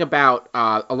thinking about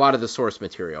a lot of the source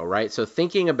material, right? So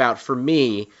thinking about, for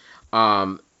me,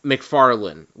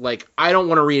 McFarlane. I don't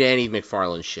want to read any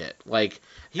McFarlane shit.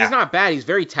 He's not bad. He's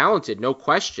very talented, no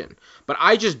question. But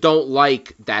I just don't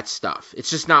like that stuff. It's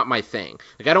just not my thing.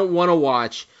 I don't want to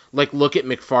watch, look at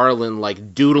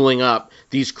McFarlane, doodling up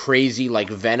these crazy,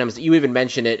 Venoms. You even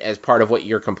mentioned it as part of what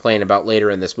you're complaining about later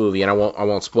in this movie, and I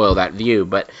won't spoil that view.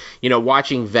 But,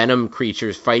 watching Venom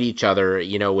creatures fight each other,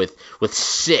 with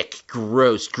sick,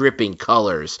 gross, dripping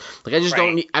colors. I just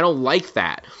I don't like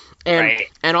that.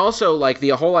 And also, the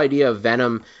whole idea of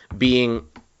Venom being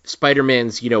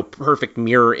Spider-Man's, perfect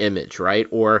mirror image, right?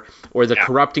 Or the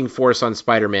corrupting force on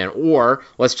Spider-Man, or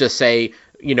let's just say,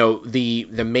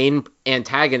 the main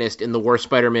antagonist in the worst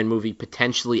Spider-Man movie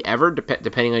potentially ever,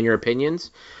 depending on your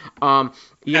opinions.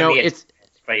 It's.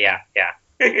 But yeah.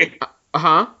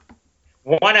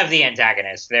 One of the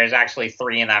antagonists. There's actually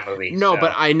 3 in that movie. No, so.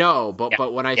 but I know.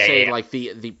 But when I say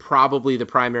the probably the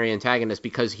primary antagonist,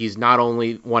 because he's not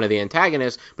only one of the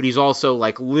antagonists, but he's also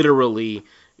literally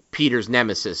Peter's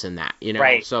nemesis in that,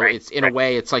 it's in a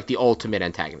way it's the ultimate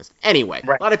antagonist. Anyway,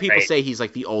 a lot of people say he's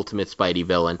the ultimate Spidey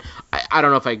villain. I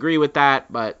don't know if I agree with that,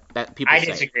 but that people say. I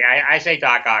disagree. I say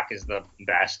Doc Ock is the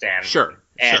best. And sure.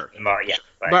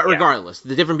 But regardless,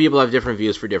 the different people have different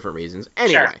views for different reasons.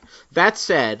 Anyway, that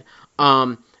said,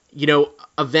 a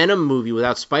Venom movie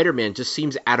without Spider-Man just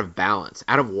seems out of balance,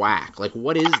 out of whack.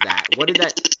 What is that? What did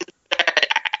that?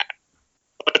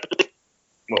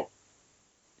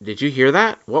 Did you hear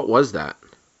that? What was that?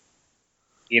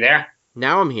 You there?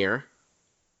 Now I'm here.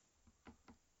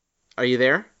 Are you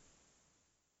there?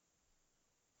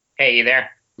 Hey, you there?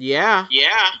 Yeah.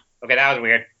 Okay, that was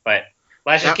weird, but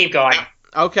let's just keep going.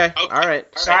 Okay. All right.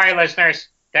 Sorry, listeners.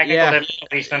 Technical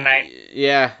difficulties tonight.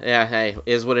 Yeah. Hey,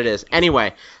 is what it is.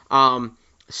 Anyway,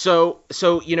 so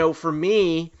for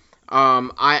me,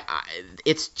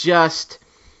 it's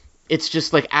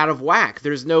just out of whack.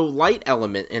 There's no light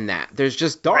element in that. There's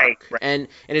just dark, right. and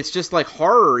it's just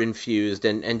horror infused,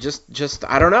 and just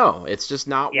I don't know. It's just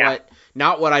not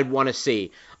what I'd want to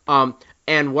see.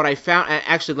 And what I found,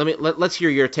 actually, let's hear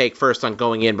your take first on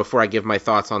going in before I give my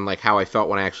thoughts on how I felt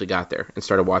when I actually got there and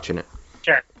started watching it.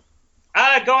 Sure.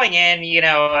 Going in,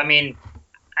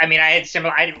 I had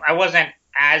similar. I wasn't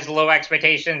as low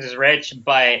expectations as Rich,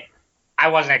 but I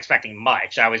wasn't expecting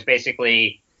much. I was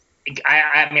basically.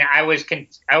 I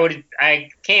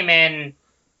came in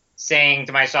saying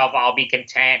to myself, I'll be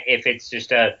content if it's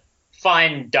just a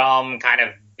fun, dumb kind of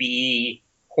B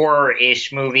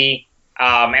horror-ish movie.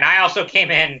 And I also came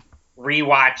in,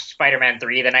 rewatched Spider-Man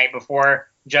 3 the night before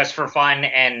just for fun.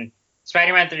 And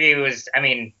Spider-Man 3 was,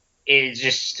 it's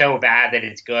just so bad that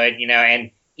it's good,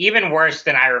 and even worse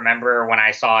than I remember when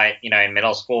I saw it, in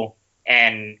middle school.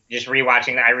 And just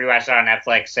rewatching that, I rewatched it on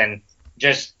Netflix, and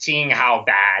just seeing how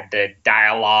bad the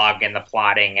dialogue and the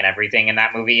plotting and everything in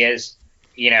that movie is,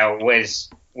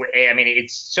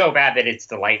 it's so bad that it's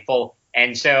delightful.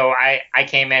 And so I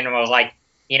came in and was like,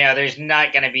 there's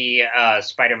not going to be a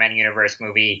Spider-Man universe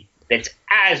movie that's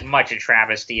as much a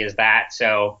travesty as that.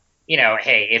 So,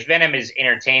 hey, if Venom is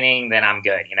entertaining, then I'm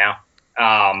good,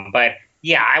 But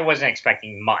yeah, I wasn't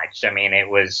expecting much. I mean, it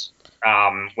was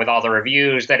with all the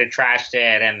reviews that had trashed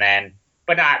it, and then,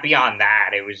 but not beyond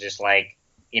that. It was just like,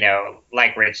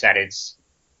 like Rich said, it's.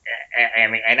 I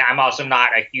mean, and I'm also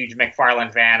not a huge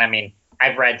McFarlane fan. I mean,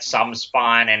 I've read some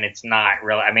Spawn, and it's not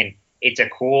really. I mean, it's a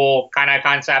cool kind of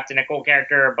concept and a cool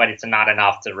character, but it's not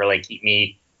enough to really keep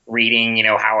me reading.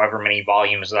 However many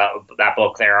volumes of that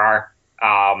book there are.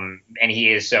 And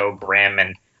he is so grim.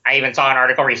 And I even saw an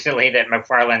article recently that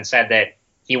McFarlane said that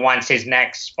he wants his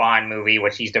next Spawn movie,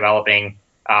 which he's developing,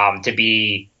 to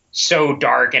be so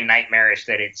dark and nightmarish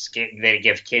that it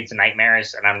gives kids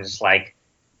nightmares. And I'm just like,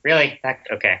 really?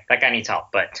 Okay, that guy needs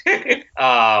help. But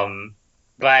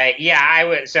but yeah,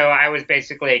 I was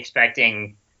basically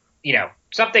expecting,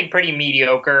 something pretty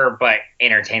mediocre but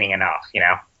entertaining enough.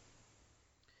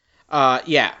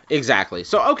 Yeah, exactly.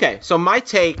 So my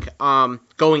take,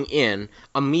 going in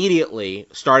immediately,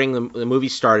 the movie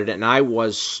started, and I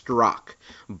was struck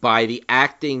by the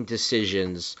acting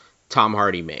decisions Tom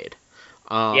Hardy made.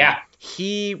 Yeah.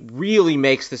 He really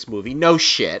makes this movie, no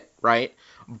shit, right?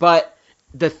 But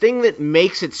the thing that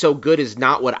makes it so good is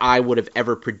not what I would have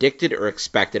ever predicted or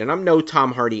expected. And I'm no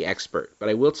Tom Hardy expert, but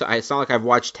I will it's not like I've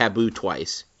watched Taboo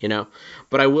twice,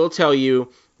 But I will tell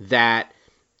you that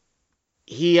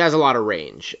he has a lot of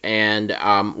range. And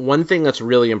one thing that's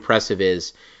really impressive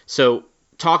is, so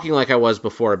talking like I was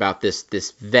before about this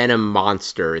Venom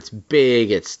monster, it's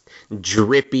big, it's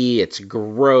drippy, it's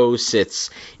gross, it's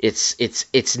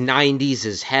 90s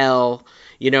as hell.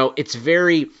 It's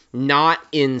very not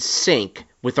in sync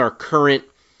with our current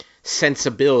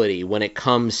sensibility when it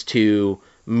comes to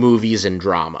movies and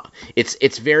drama.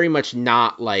 It's very much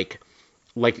not like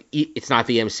it's not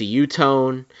the MCU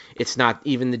tone. It's not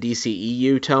even the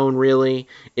DCEU tone, really.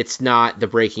 It's not the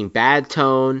Breaking Bad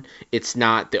tone. It's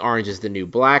not the Orange is the New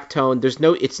Black tone.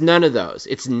 It's none of those.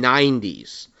 It's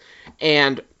 90s.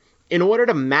 And in order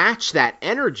to match that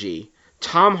energy,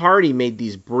 Tom Hardy made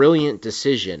these brilliant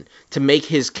decisions to make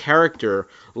his character,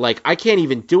 I can't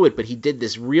even do it, but he did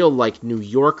this real, New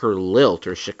Yorker lilt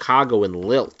or Chicagoan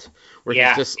lilt.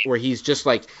 He's just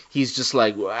like he's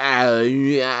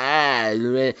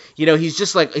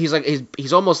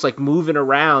almost like moving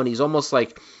around. He's almost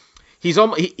like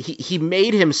he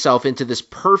made himself into this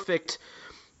perfect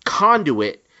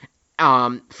conduit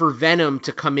for Venom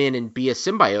to come in and be a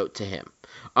symbiote to him.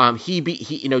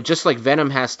 Just like Venom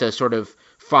has to sort of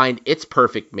find its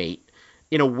perfect mate,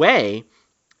 in a way,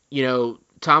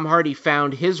 Tom Hardy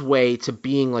found his way to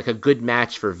being like a good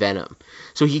match for Venom.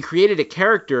 So he created a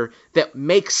character that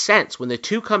makes sense. When the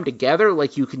two come together,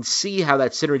 you can see how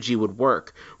that synergy would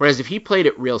work. Whereas if he played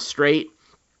it real straight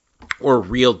or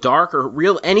real dark or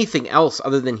real anything else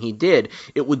other than he did,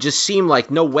 it would just seem like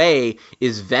no way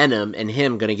is Venom and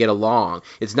him going to get along.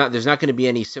 There's not going to be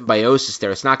any symbiosis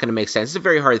there. It's not going to make sense. It's a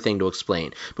very hard thing to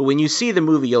explain. But when you see the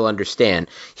movie, you'll understand.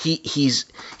 He's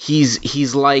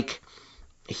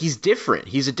different.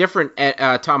 He's a different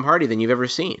Tom Hardy than you've ever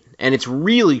seen. And it's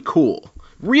really cool.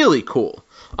 Really cool.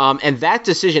 And that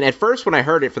decision, at first when I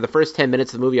heard it for the first 10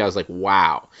 minutes of the movie, I was like,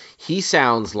 wow, he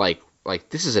sounds like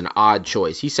this is an odd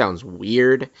choice. He sounds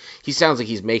weird. He sounds like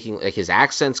he's making, his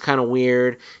accent's kind of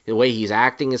weird. The way he's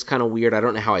acting is kind of weird. I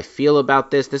don't know how I feel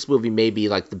about this. This movie may be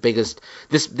the biggest,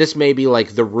 this may be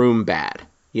like The Room bad,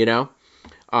 where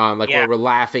we're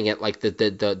laughing at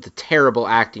the terrible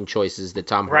acting choices that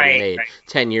Tom Hardy made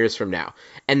 10 years from now.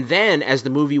 And then as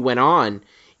the movie went on,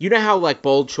 you know how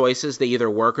bold choices, they either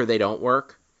work or they don't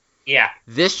work? Yeah.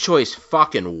 This choice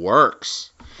fucking works.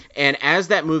 And as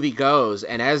that movie goes,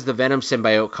 and as the Venom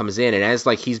symbiote comes in, and as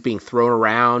he's being thrown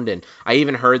around, and I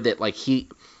even heard that he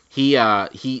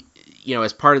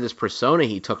as part of this persona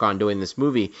he took on doing this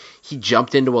movie, he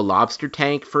jumped into a lobster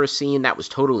tank for a scene that was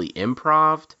totally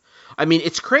improv. I mean,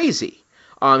 it's crazy.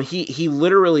 He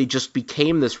literally just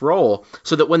became this role,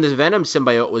 so that when the Venom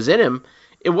symbiote was in him,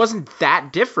 it wasn't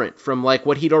that different from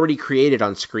what he'd already created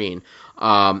on screen.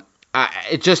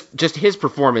 It just his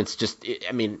performance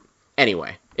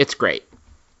anyway, it's great.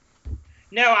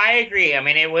 No, I agree. I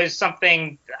mean, it was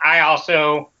something I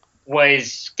also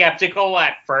was skeptical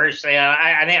at first.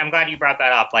 I think I'm glad you brought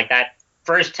that up. That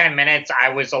first 10 minutes, I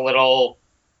was a little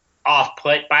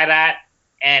off-put by that,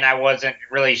 and I wasn't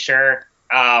really sure.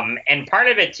 And part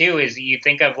of it, too, is you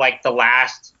think of, the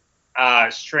last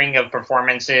string of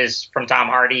performances from Tom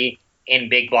Hardy in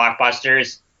big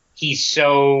blockbusters. He's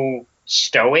so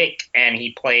stoic, and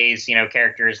he plays,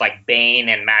 characters like Bane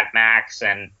and Mad Max,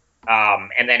 and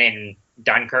then in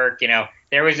Dunkirk,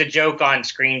 there was a joke on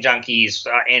Screen Junkies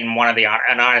in one of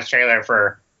an honest trailer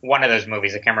for one of those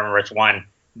movies. I can't remember which one,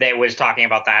 that was talking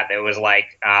about that. That was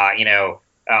Tom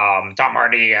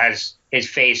Hardy has his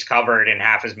face covered in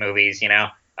half his movies,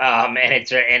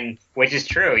 and which is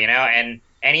true, and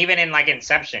even in like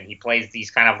Inception, he plays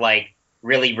these kind of like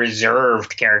really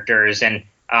reserved characters, and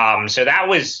so that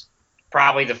was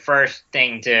probably the first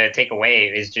thing to take away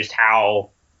is just how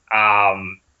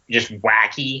just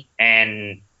wacky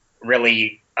and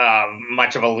really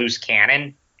much of a loose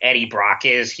cannon Eddie Brock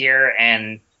is here,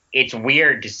 and it's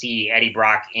weird to see Eddie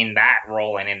Brock in that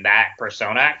role and in that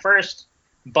persona at first.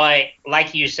 But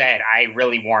like you said, I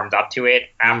really warmed up to it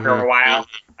after a while.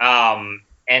 And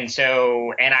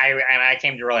I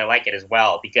came to really like it as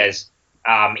well because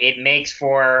it makes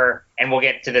for, and we'll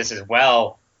get to this as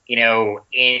well,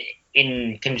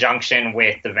 in conjunction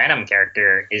with the Venom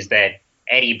character, is that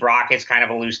Eddie Brock is kind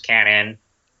of a loose cannon,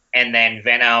 and then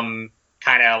Venom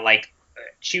kind of like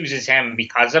chooses him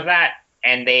because of that,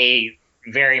 and they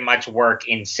very much work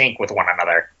in sync with one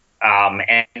another.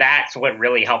 And that's what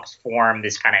really helps form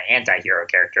this kind of anti-hero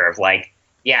character of like,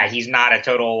 yeah, he's not a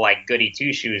total like goody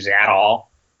two-shoes at all,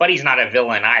 but he's not a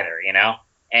villain either,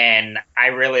 And I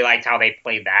really liked how they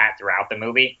played that throughout the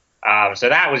movie. So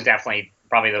that was definitely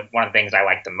probably one of the things I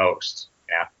liked the most.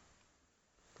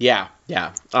 Yeah.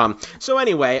 So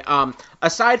anyway,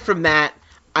 aside from that,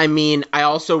 I mean, I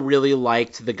also really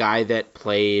liked the guy that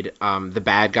played the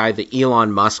bad guy, the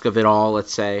Elon Musk of it all,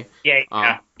 let's say.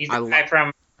 Yeah. He's the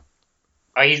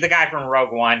guy from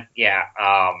Rogue One. Yeah.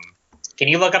 Can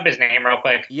you look up his name real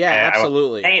quick? Yeah,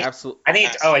 absolutely. I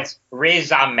think it's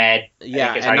Riz Ahmed.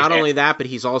 Yeah, and not only that, but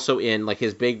he's also in like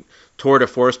his big tour de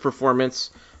force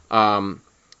performance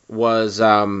was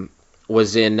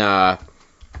in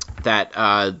that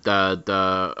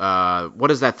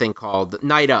what is that thing called? The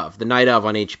Night of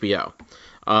on HBO.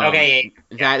 Okay.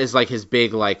 That is like his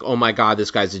big like, oh my god, this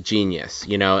guy's a genius,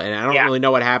 and I don't really know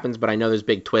what happens, but I know there's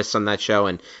big twists on that show,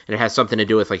 and it has something to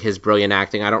do with like his brilliant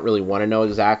acting. I don't really want to know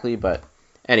exactly, but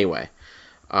anyway.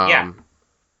 But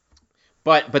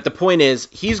the point is,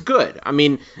 he's good. I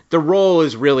mean, the role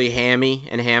is really hammy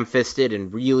and ham-fisted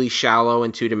and really shallow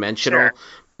and two-dimensional. Sure.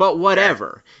 But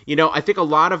whatever. Sure. I think a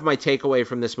lot of my takeaway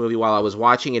from this movie while I was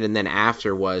watching it and then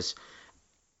after was,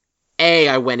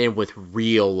 I went in with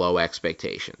real low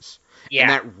expectations. Yeah. And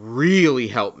that really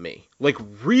helped me. Like,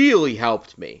 really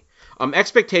helped me.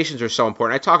 Expectations are so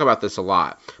important. I talk about this a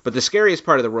lot. But the scariest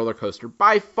part of the roller coaster,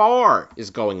 by far,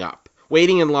 is going up.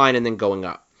 Waiting in line and then going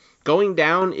up. Going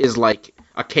down is like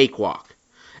a cakewalk.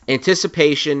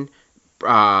 Anticipation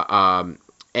and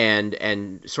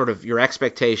sort of your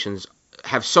expectations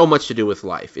have so much to do with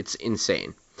life. It's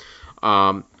insane.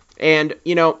 And,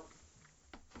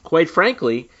 quite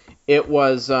frankly, it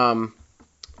was,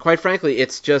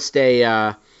 it's just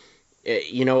a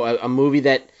movie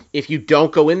that if you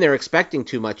don't go in there expecting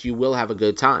too much, you will have a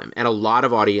good time. And a lot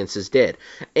of audiences did.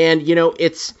 And,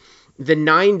 it's the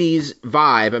 90s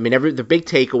vibe. I mean, the big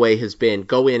takeaway has been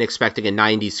go in expecting a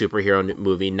 90s superhero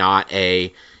movie, not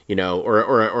a,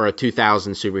 or a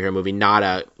 2000 superhero movie, not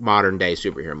a modern day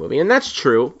superhero movie. And that's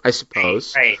true, I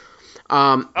suppose. Right.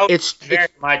 It's very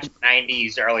much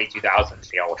 90s, early 2000s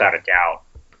feel, without a doubt.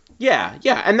 Yeah.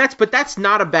 And that's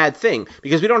not a bad thing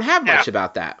because we don't have much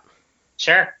about that.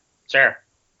 Sure.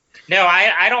 No,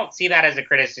 I don't see that as a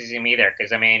criticism either.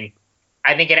 Cause I mean,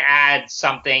 I think it adds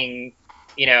something,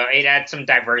 it adds some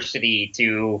diversity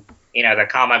to, the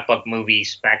comic book movie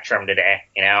spectrum today.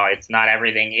 It's not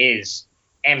everything is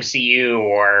MCU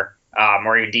or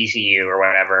even DCU or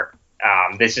whatever.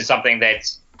 This is something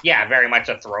that's, very much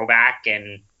a throwback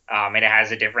and it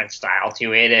has a different style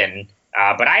to it. And,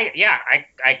 but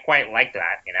I quite like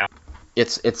that,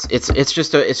 It's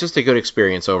just a good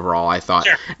experience overall, I thought.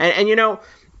 Sure. And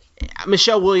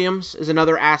Michelle Williams is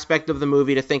another aspect of the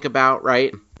movie to think about,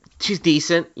 right? She's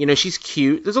decent, she's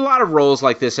cute. There's a lot of roles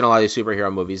like this in a lot of these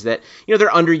superhero movies that, they're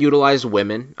underutilized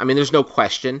women. I mean, there's no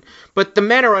question. But the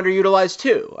men are underutilized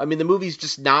too. I mean, the movie's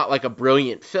just not like a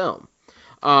brilliant film.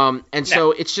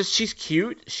 So it's just, she's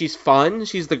cute, she's fun,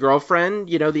 she's the girlfriend,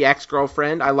 the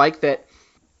ex-girlfriend. I like that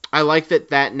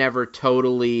never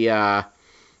totally,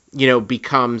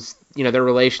 becomes, their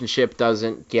relationship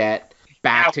doesn't get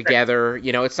back together.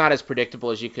 It's not as predictable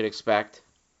as you could expect.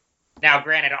 Now,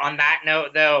 granted, on that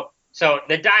note, though, so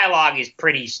the dialogue is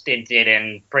pretty stinted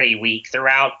and pretty weak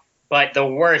throughout, but the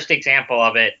worst example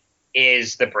of it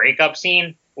is the breakup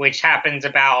scene, which happens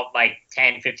about,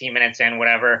 10, 15 minutes in,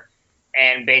 whatever,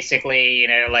 and basically,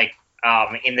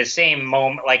 in the same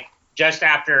moment, just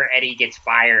after Eddie gets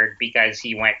fired because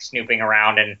he went snooping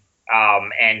around and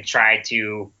tried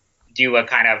to do a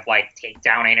kind of,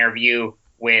 takedown interview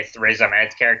with Riz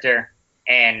Ahmed's character,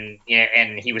 and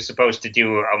he was supposed to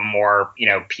do a more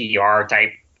PR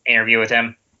type interview with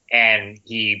him, and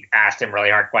he asked him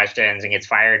really hard questions and gets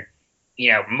fired.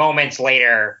 moments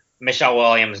later, Michelle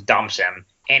Williams dumps him,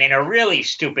 and in a really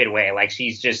stupid way. Like,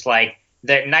 she's just like,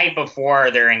 the night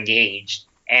before they're engaged,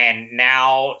 and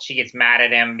now she gets mad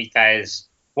at him because,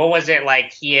 what was it,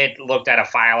 like he had looked at a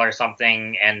file or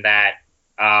something, and that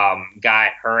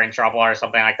got her in trouble or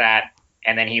something like that,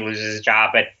 and then he loses his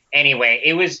job. But anyway,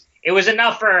 it was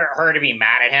enough for her to be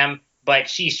mad at him, but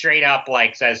she straight up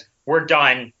like says, "We're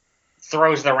done,"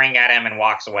 throws the ring at him and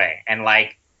walks away. And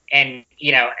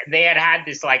they had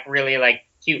this like really like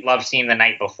cute love scene the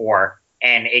night before,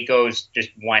 and it goes just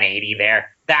 180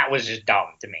 there. That was just dumb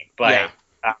to me. But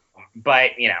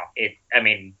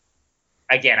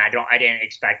again, I didn't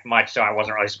expect much, so I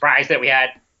wasn't really surprised that we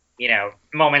had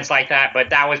moments like that.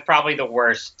 But that was probably the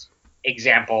worst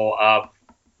example of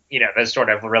the sort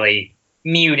of really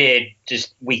muted,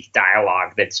 just weak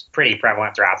dialogue that's pretty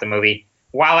prevalent throughout the movie.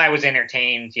 While I was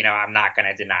entertained, I'm not going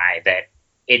to deny that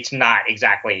it's not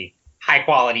exactly high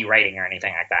quality writing or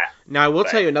anything like that. Now, I will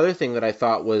tell you another thing that I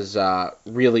thought was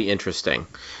really interesting,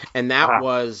 and that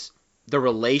was the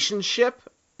relationship.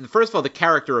 First of all, the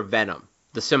character of Venom,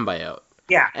 the symbiote.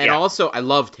 Yeah. And also, I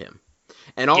loved him.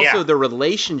 And also, the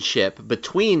relationship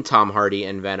between Tom Hardy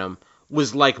and Venom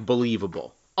was, like,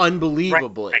 believable.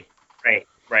 Unbelievably.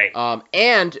 Right.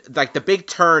 And, like, the big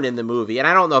turn in the movie, and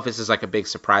I don't know if this is, like, a big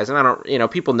surprise, and I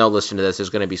don't, people know listening to this, there's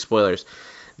going to be spoilers.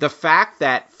 The fact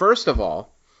that, first of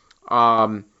all,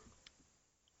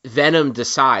 Venom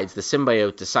decides, the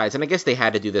symbiote decides, and I guess they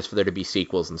had to do this for there to be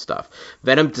sequels and stuff.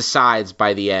 Venom decides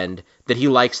by the end that he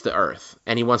likes the Earth,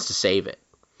 and he wants to save it.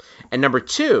 And number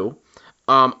two,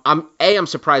 I'm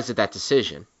surprised at that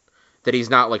decision, that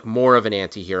he's not like more of an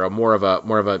anti-hero, more of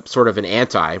a sort of an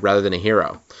anti rather than a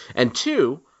hero. And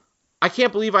two, I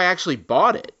can't believe I actually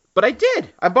bought it, but I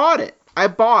did. I bought it. I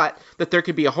bought that there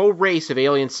could be a whole race of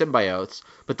alien symbiotes,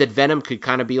 but that Venom could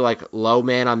kind of be like low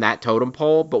man on that totem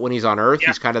pole, but when he's on Earth,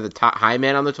 he's kind of the top high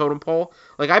man on the totem pole.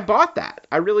 Like, I bought that.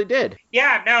 I really did.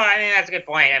 Yeah, no, I mean, that's a good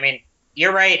point. I mean,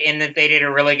 you're right in that they did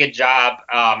a really good job,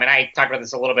 and I talked about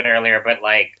this a little bit earlier, but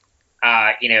like,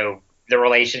 the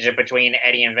relationship between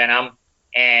Eddie and Venom,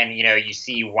 and, you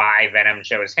see why Venom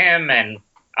chose him, and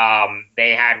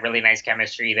they had really nice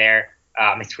chemistry there.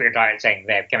 It's weird saying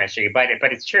they have chemistry, but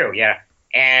it's true, yeah.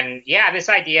 And yeah, this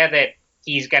idea that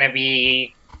he's going to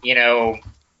be,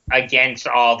 against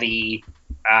all the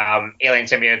alien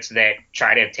symbiotes that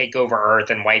try to take over Earth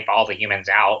and wipe all the humans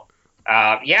out.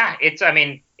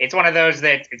 It's one of those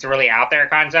that it's a really out there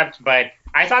concept, but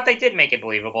I thought they did make it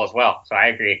believable as well. So I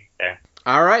agree there.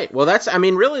 All right. Well,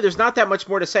 really, there's not that much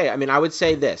more to say. I mean, I would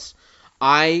say this.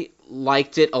 I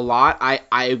liked it a lot.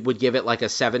 I would give it like a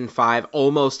 7.5,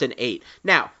 almost an 8.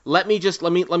 Now, let me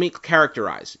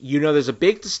characterize. There's a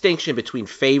big distinction between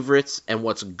favorites and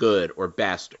what's good or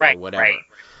best or whatever.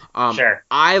 Right. Sure.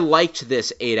 I liked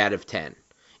this 8 out of 10.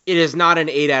 It is not an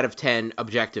 8 out of 10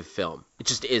 objective film. It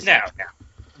just isn't. No.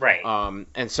 Right.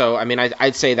 And so, I mean,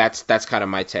 I'd say that's kind of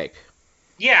my take.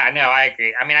 Yeah, no, I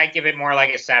agree. I mean, I'd give it more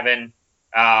like a 7.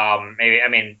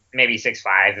 Maybe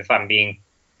 6.5 if I'm being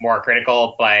more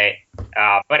critical, but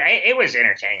it was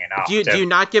entertaining enough. Do you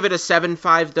not give it a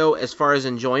 7.5 though, as far as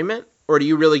enjoyment, or do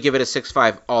you really give it a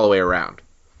 6.5 all the way around?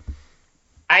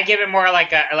 I give it more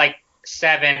like a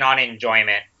 7 on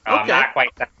enjoyment. Okay. Not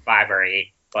quite 7.5 or 8,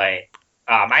 but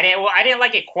I didn't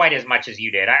like it quite as much as you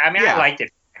did. I liked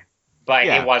it, but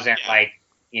it wasn't like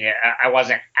I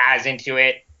wasn't as into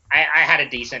it. I had a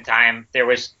decent time. There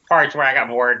was parts where I got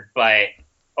bored, but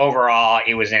overall,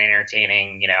 it was an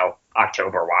entertaining,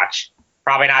 October watch.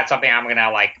 Probably not something I'm going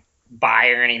to, like, buy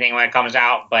or anything when it comes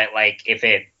out, but, like, if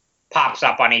it pops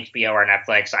up on HBO or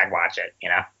Netflix, I'd watch it,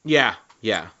 Yeah,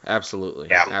 absolutely.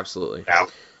 Yeah. Absolutely. Yeah.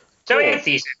 So cool. It's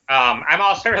decent. I'm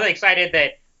also really excited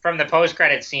that from the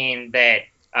post-credit scene that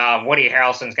Woody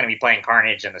Harrelson's going to be playing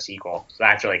Carnage in the sequel. So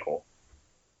that's really cool.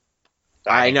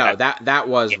 So I know. That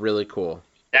was really cool.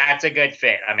 That's a good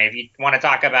fit. I mean, if you want to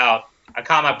talk about a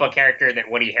comic book character that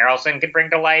Woody Harrelson could bring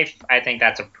to life, I think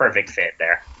that's a perfect fit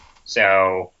there.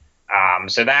 So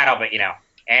that'll be,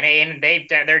 and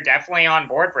they're definitely on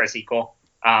board for a sequel.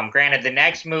 Granted, the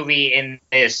next movie in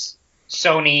this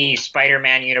Sony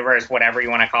Spider-Man universe, whatever you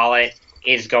want to call it,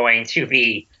 is going to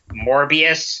be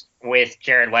Morbius with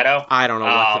Jared Leto. I don't know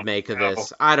what to make of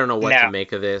this. I don't know what to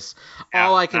make of this.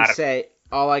 All I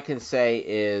can say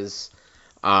is,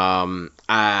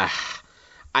 I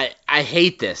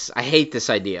hate this. I hate this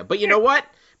idea. But you know what?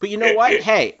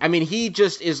 Hey, I mean, he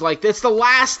just is like, that's the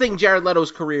last thing Jared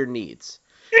Leto's career needs.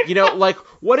 Like,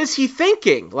 what is he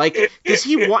thinking? Like, does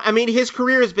he want? I mean, his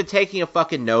career has been taking a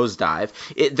fucking nosedive.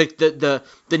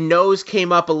 The nose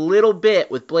came up a little bit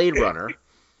with Blade Runner,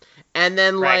 And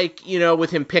then, Right. like,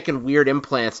 with him picking weird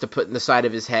implants to put in the side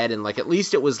of his head, and, like, at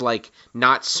least it was, like,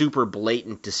 not super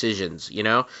blatant decisions, He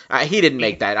didn't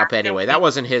make that up anyway. That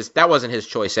wasn't his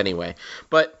choice anyway.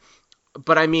 But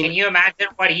I mean... Can you imagine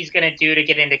what he's going to do to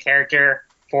get into character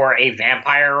for a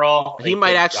vampire role? He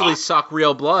might actually suck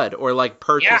real blood, or, like,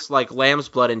 purchase, like, lamb's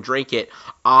blood and drink it,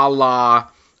 a la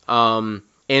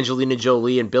Angelina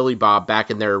Jolie and Billy Bob back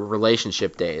in their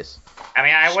relationship days. I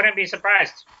mean, I wouldn't be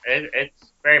surprised.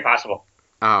 It's very possible.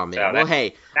 Oh, man. So well,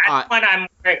 hey. That's when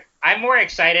I'm more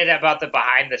excited about the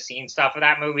behind-the-scenes stuff of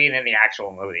that movie than the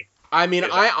actual movie. I mean,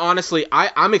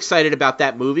 I'm excited about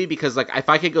that movie because, like, if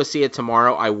I could go see it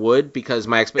tomorrow, I would, because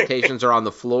my expectations are on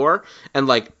the floor. And,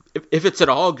 like, if it's at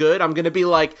all good, I'm going to be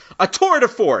like, a tour de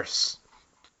force.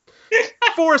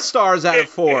 4 stars out of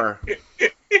 4.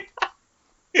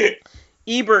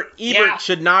 Ebert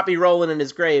should not be rolling in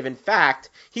his grave. In fact,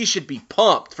 he should be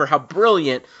pumped for how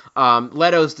brilliant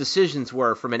Leto's decisions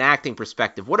were from an acting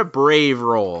perspective. What a brave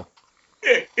role.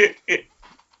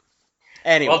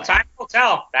 Anyway. Well, time will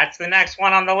tell. That's the next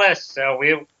one on the list. So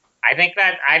I think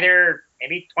that either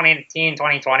maybe 2019,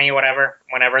 2020, whenever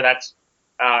that's.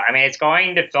 I mean, it's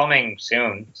going to filming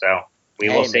soon, so we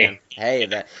will see. Man.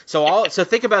 Hey, so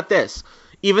think about this.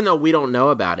 Even though we don't know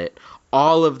about it,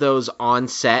 all of those on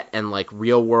set and like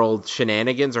real world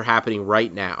shenanigans are happening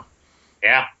right now.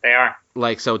 Yeah, they are.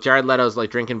 Like, so Jared Leto's like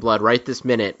drinking blood right this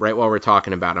minute, right while we're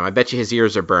talking about him. I bet you his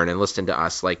ears are burning listening to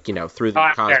us, like, through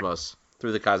the cosmos. Sure.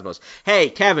 Through the cosmos.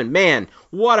 Hey, Kevin, man,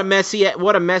 what a messy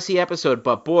episode,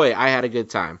 but boy, I had a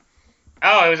good time.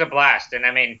 Oh, it was a blast. And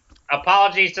I mean,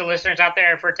 apologies to listeners out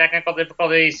there for technical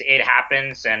difficulties. It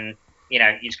happens, and you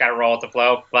just got to roll with the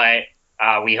flow. But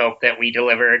we hope that we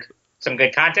delivered some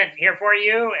good content here for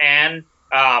you. And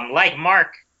like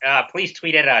Mark, please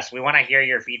tweet at us. We want to hear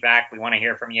your feedback. We want to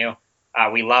hear from you.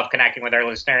 We love connecting with our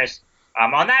listeners.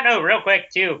 On that note, real quick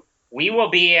too, we will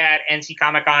be at NC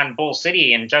Comic-Con Bull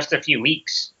City in just a few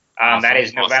weeks. That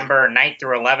is November 9th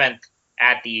through 11th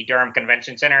at the Durham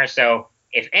Convention Center. So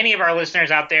if any of our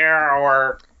listeners out there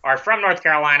are from North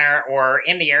Carolina or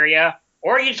in the area,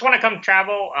 or you just want to come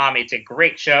travel, it's a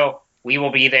great show. We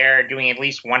will be there doing at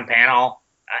least one panel,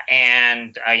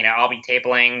 and I'll be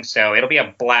tabling, so it'll be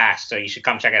a blast. So you should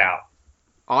come check it out.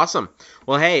 Awesome.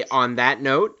 Well, hey, on that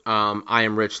note, I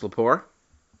am Rich Lepore.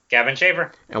 Kevin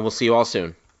Schaefer. And we'll see you all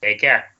soon. Take care.